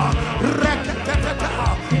 jeteteta, reketeteta,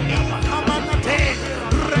 incamanate,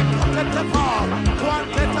 reketetepa,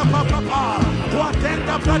 quanteta papa,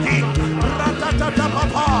 quatenta prati, ratatata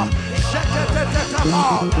papa, jeteteta,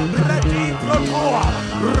 reti protoa,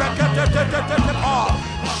 reketetetepa,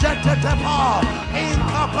 jetetepa,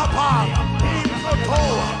 incapapa,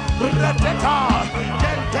 improtoa, reteta,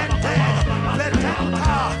 tentente,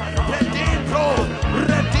 letenta, pedintro,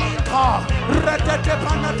 redinca,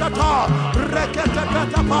 retetepanatata,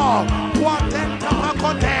 reketetetapa,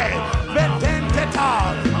 quatentapacote, vedenteta,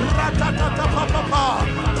 ratatatapapa,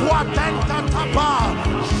 quatentatapa,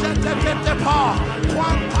 jetetetepa,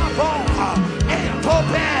 quantabonca,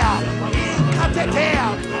 entopea, incatetea,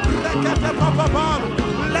 reketepapapa,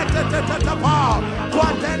 letetetetapa,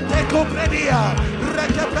 quatente cupredia,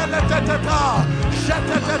 rekepeleteteta,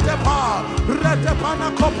 jetetetepa, retepana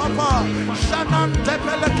copapa, shanante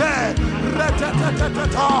peleke,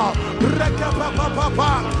 reteteteteta,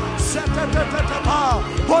 rekepapapa, setetetepa.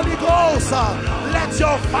 Holy Ghost, let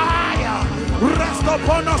your fire rest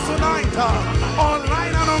upon us tonight,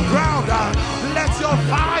 online and on ground. Let your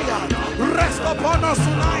fire rest upon us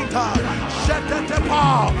tonight.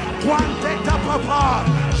 Shetetepa, quantetapapa,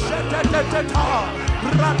 sheteteta,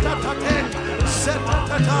 ratatate,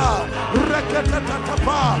 seteteta,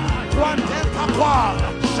 reketetetapa, quantepapa,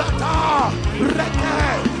 shata, reke,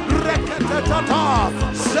 reketetata,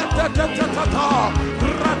 seteteta,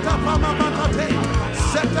 ratapamamakate,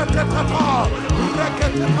 seteteta,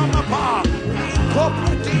 reketepamapa,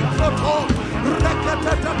 incopati proto,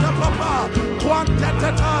 reketetetapa,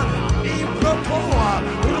 quantetetan, improtoa,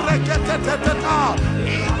 reketeteteta,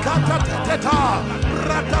 incatateta,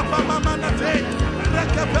 ratapamamanate,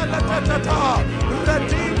 rekepeleteteta,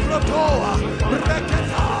 redimprotoa,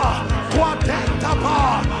 reketa, quatentapa,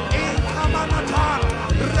 incamanatan,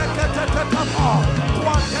 reketetetapa,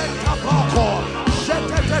 quatentapako,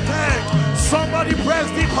 shetetete. Somebody press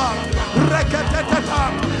deeper. Reketeteta,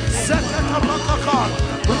 setetapakaka,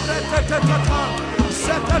 reteteteta,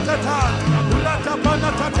 seteteta,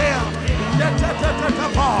 ratapanatatea,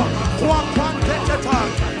 yeteteteta, quaquanteteta,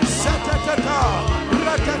 seteteta,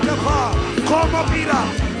 retetepa, como pira,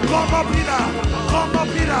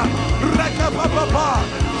 rekepapapa,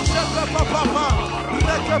 shepepapapa,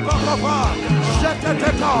 rekepapapa,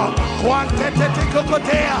 sheteteta, quantetete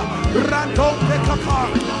cocotea, random pekaka,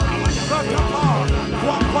 ratapa,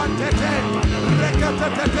 quantete,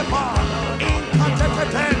 reketetepa,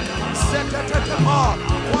 incatete, setetepa,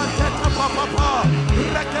 quantetapapa,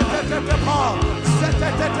 reketetepa,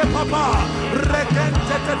 setetepapa,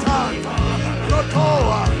 reketeta,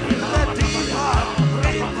 improtoa, redima,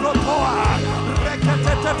 improtoa,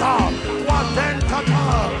 reketeta, quantentata,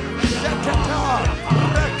 seteta,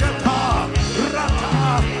 reketa, rata,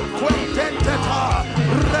 quantenteta,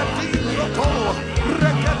 redimproto,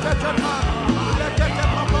 reketeteta,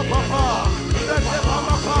 reketepapapa,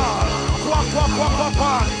 rekepapapa,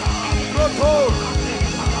 quaquapapa, improto,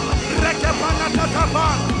 rekepanatapa,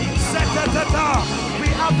 seteteta. We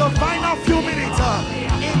have the final few minutes.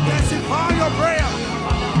 Intensify your prayer.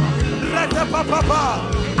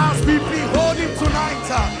 As we behold him tonight,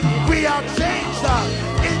 we are changed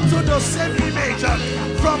into the same image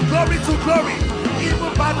from glory to glory,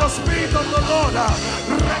 even by the Spirit of the Lord.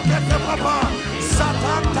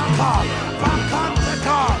 Satantaka,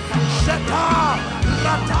 Pakanteka, Sheta,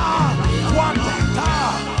 Rata, Quateta,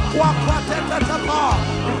 Quaquatetapa,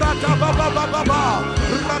 Rata Baba Baba,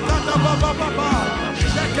 Rata Baba Baba,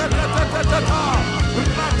 Shekatata,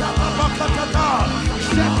 Rata Baba Katata,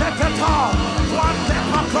 Shekatata,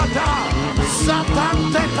 Quantepakata,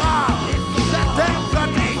 Satanteta,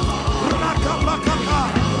 Shetemprati, Rata Bakaka,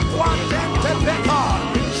 Quantepeka,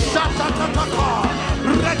 Shatataka,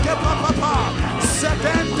 Rekepapa,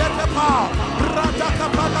 Setentepa,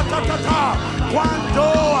 Rataka. Ratata,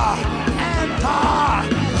 Quandoa, Enta,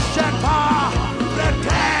 Sheta,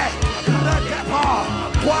 Rete, Retepa,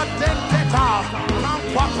 Quatenteta,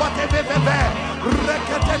 Quatebebe,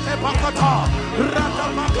 Rekete Bakata,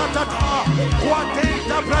 Ratamakata,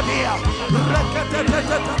 Quatenta Bradia, Rekete,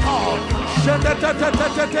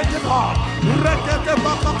 Shetetetetetetepa, Rekete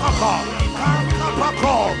Bakapa,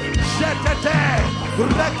 Kankapako, Shetete,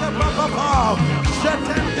 Rekepapa,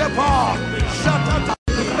 Shetentepa, Shatata,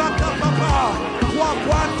 Rakapapa,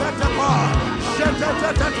 Quaquantetepa,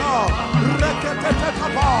 Sheteteteta,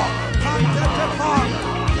 Reketetepa, Kantetepa,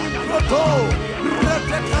 Proto,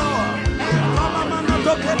 Reteta, Mamma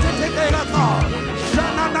Doketetekelaka,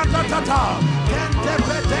 Shananatata,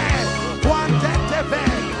 Kentepete, Quantentebe,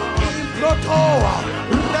 Improtoa,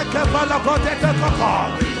 Rekepala Goteteka,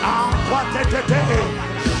 Aquatete,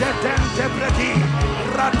 Shetente Breki,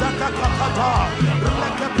 Ratatakata,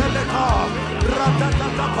 Rekepeleta,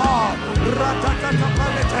 Ratatatapa,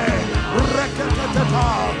 Ratatatapalete, Reketeta,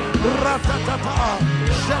 Ratatata,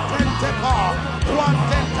 Shetentepa,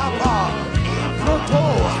 Quantentapa,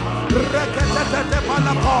 Improtoa,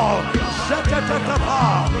 Reketepalako, Shetetapa,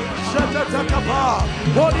 Shetetapa,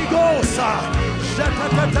 Holy Ghost,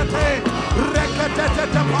 Shetetete,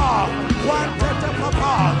 Reketetapa,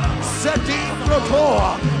 Quantetapa, Seti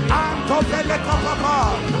Protoa, Antopeleka Papa,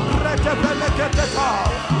 Retepeleketa,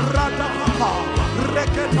 Ratapapa,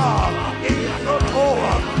 Reketa,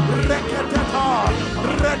 Improtoa, Reketeta,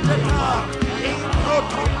 Reteta,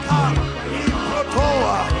 Improtoka,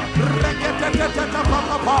 Improtoa, Reketeta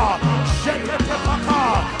Papa, Shetetapa,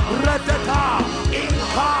 Reteta,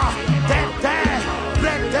 Inka, Tente,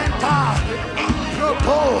 Retenta,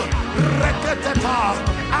 Improto, Reketeta,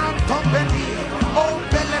 Antopeni,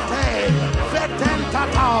 Opelete,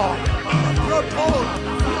 Vetentata, Improto,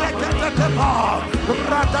 Reketeta,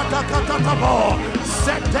 Ratatakatabo,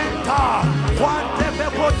 Setenta,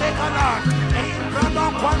 Quantebecotecana, Imprano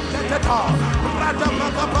Quanteta,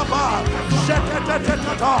 Ratapapa,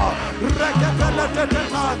 Sheteteta,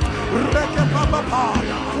 Rekepeleta, Rekepapa,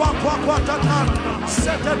 Quaquatatan,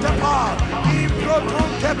 Setetepa,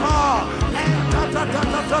 Improtontepa,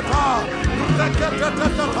 Entatatata,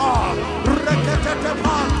 Reketeta,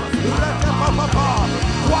 Reketetepa, Rekepapa,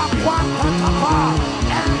 Quaquatapa,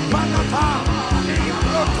 Empanata,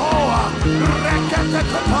 Improtoa,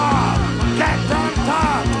 Reketetepa, Ketanta,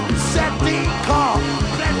 Setika,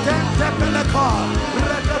 Retentepeleka,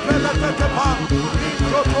 Retepeletepa,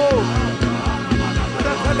 Improto.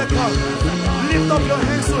 Lift up your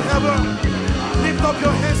hands to heaven. Lift up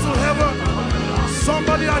your hands to heaven.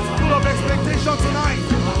 Somebody that's full of expectation tonight.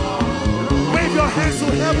 Wave your hands to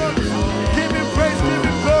heaven. Give him praise, give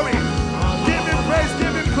him glory. Give him praise,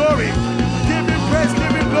 give him glory. Give him praise,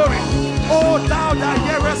 give him glory. Oh, thou that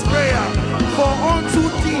hearest prayer, for unto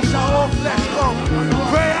thee shall all flesh come.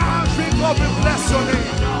 Prayer and drink up and bless your name.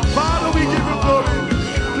 Father, we give you glory.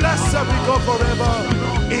 Blessed be God forever.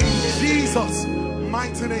 In Jesus'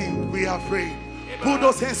 mighty name we are free. Put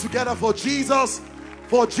those hands together for Jesus,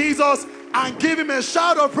 and give him a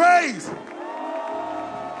shout of praise.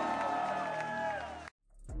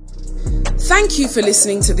 Thank you for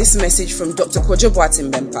listening to this message from Dr. Kojo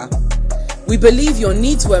Boatin-Bempah. We believe your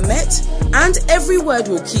needs were met and every word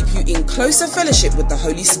will keep you in closer fellowship with the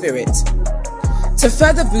Holy Spirit. To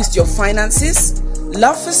further boost your finances,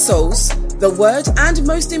 love for souls, the word, and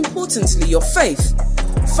most importantly, your faith,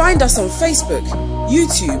 find us on Facebook,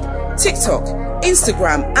 YouTube, TikTok,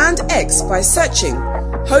 Instagram, and X by searching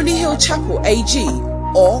Holy Hill Chapel AG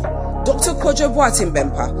or Dr. Kojo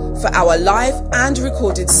Boatin-Bempah for our live and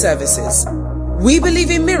recorded services. We believe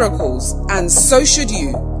in miracles, and so should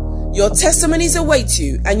you. Your testimonies await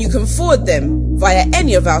you, and you can forward them via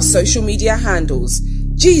any of our social media handles.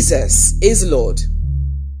 Jesus is Lord.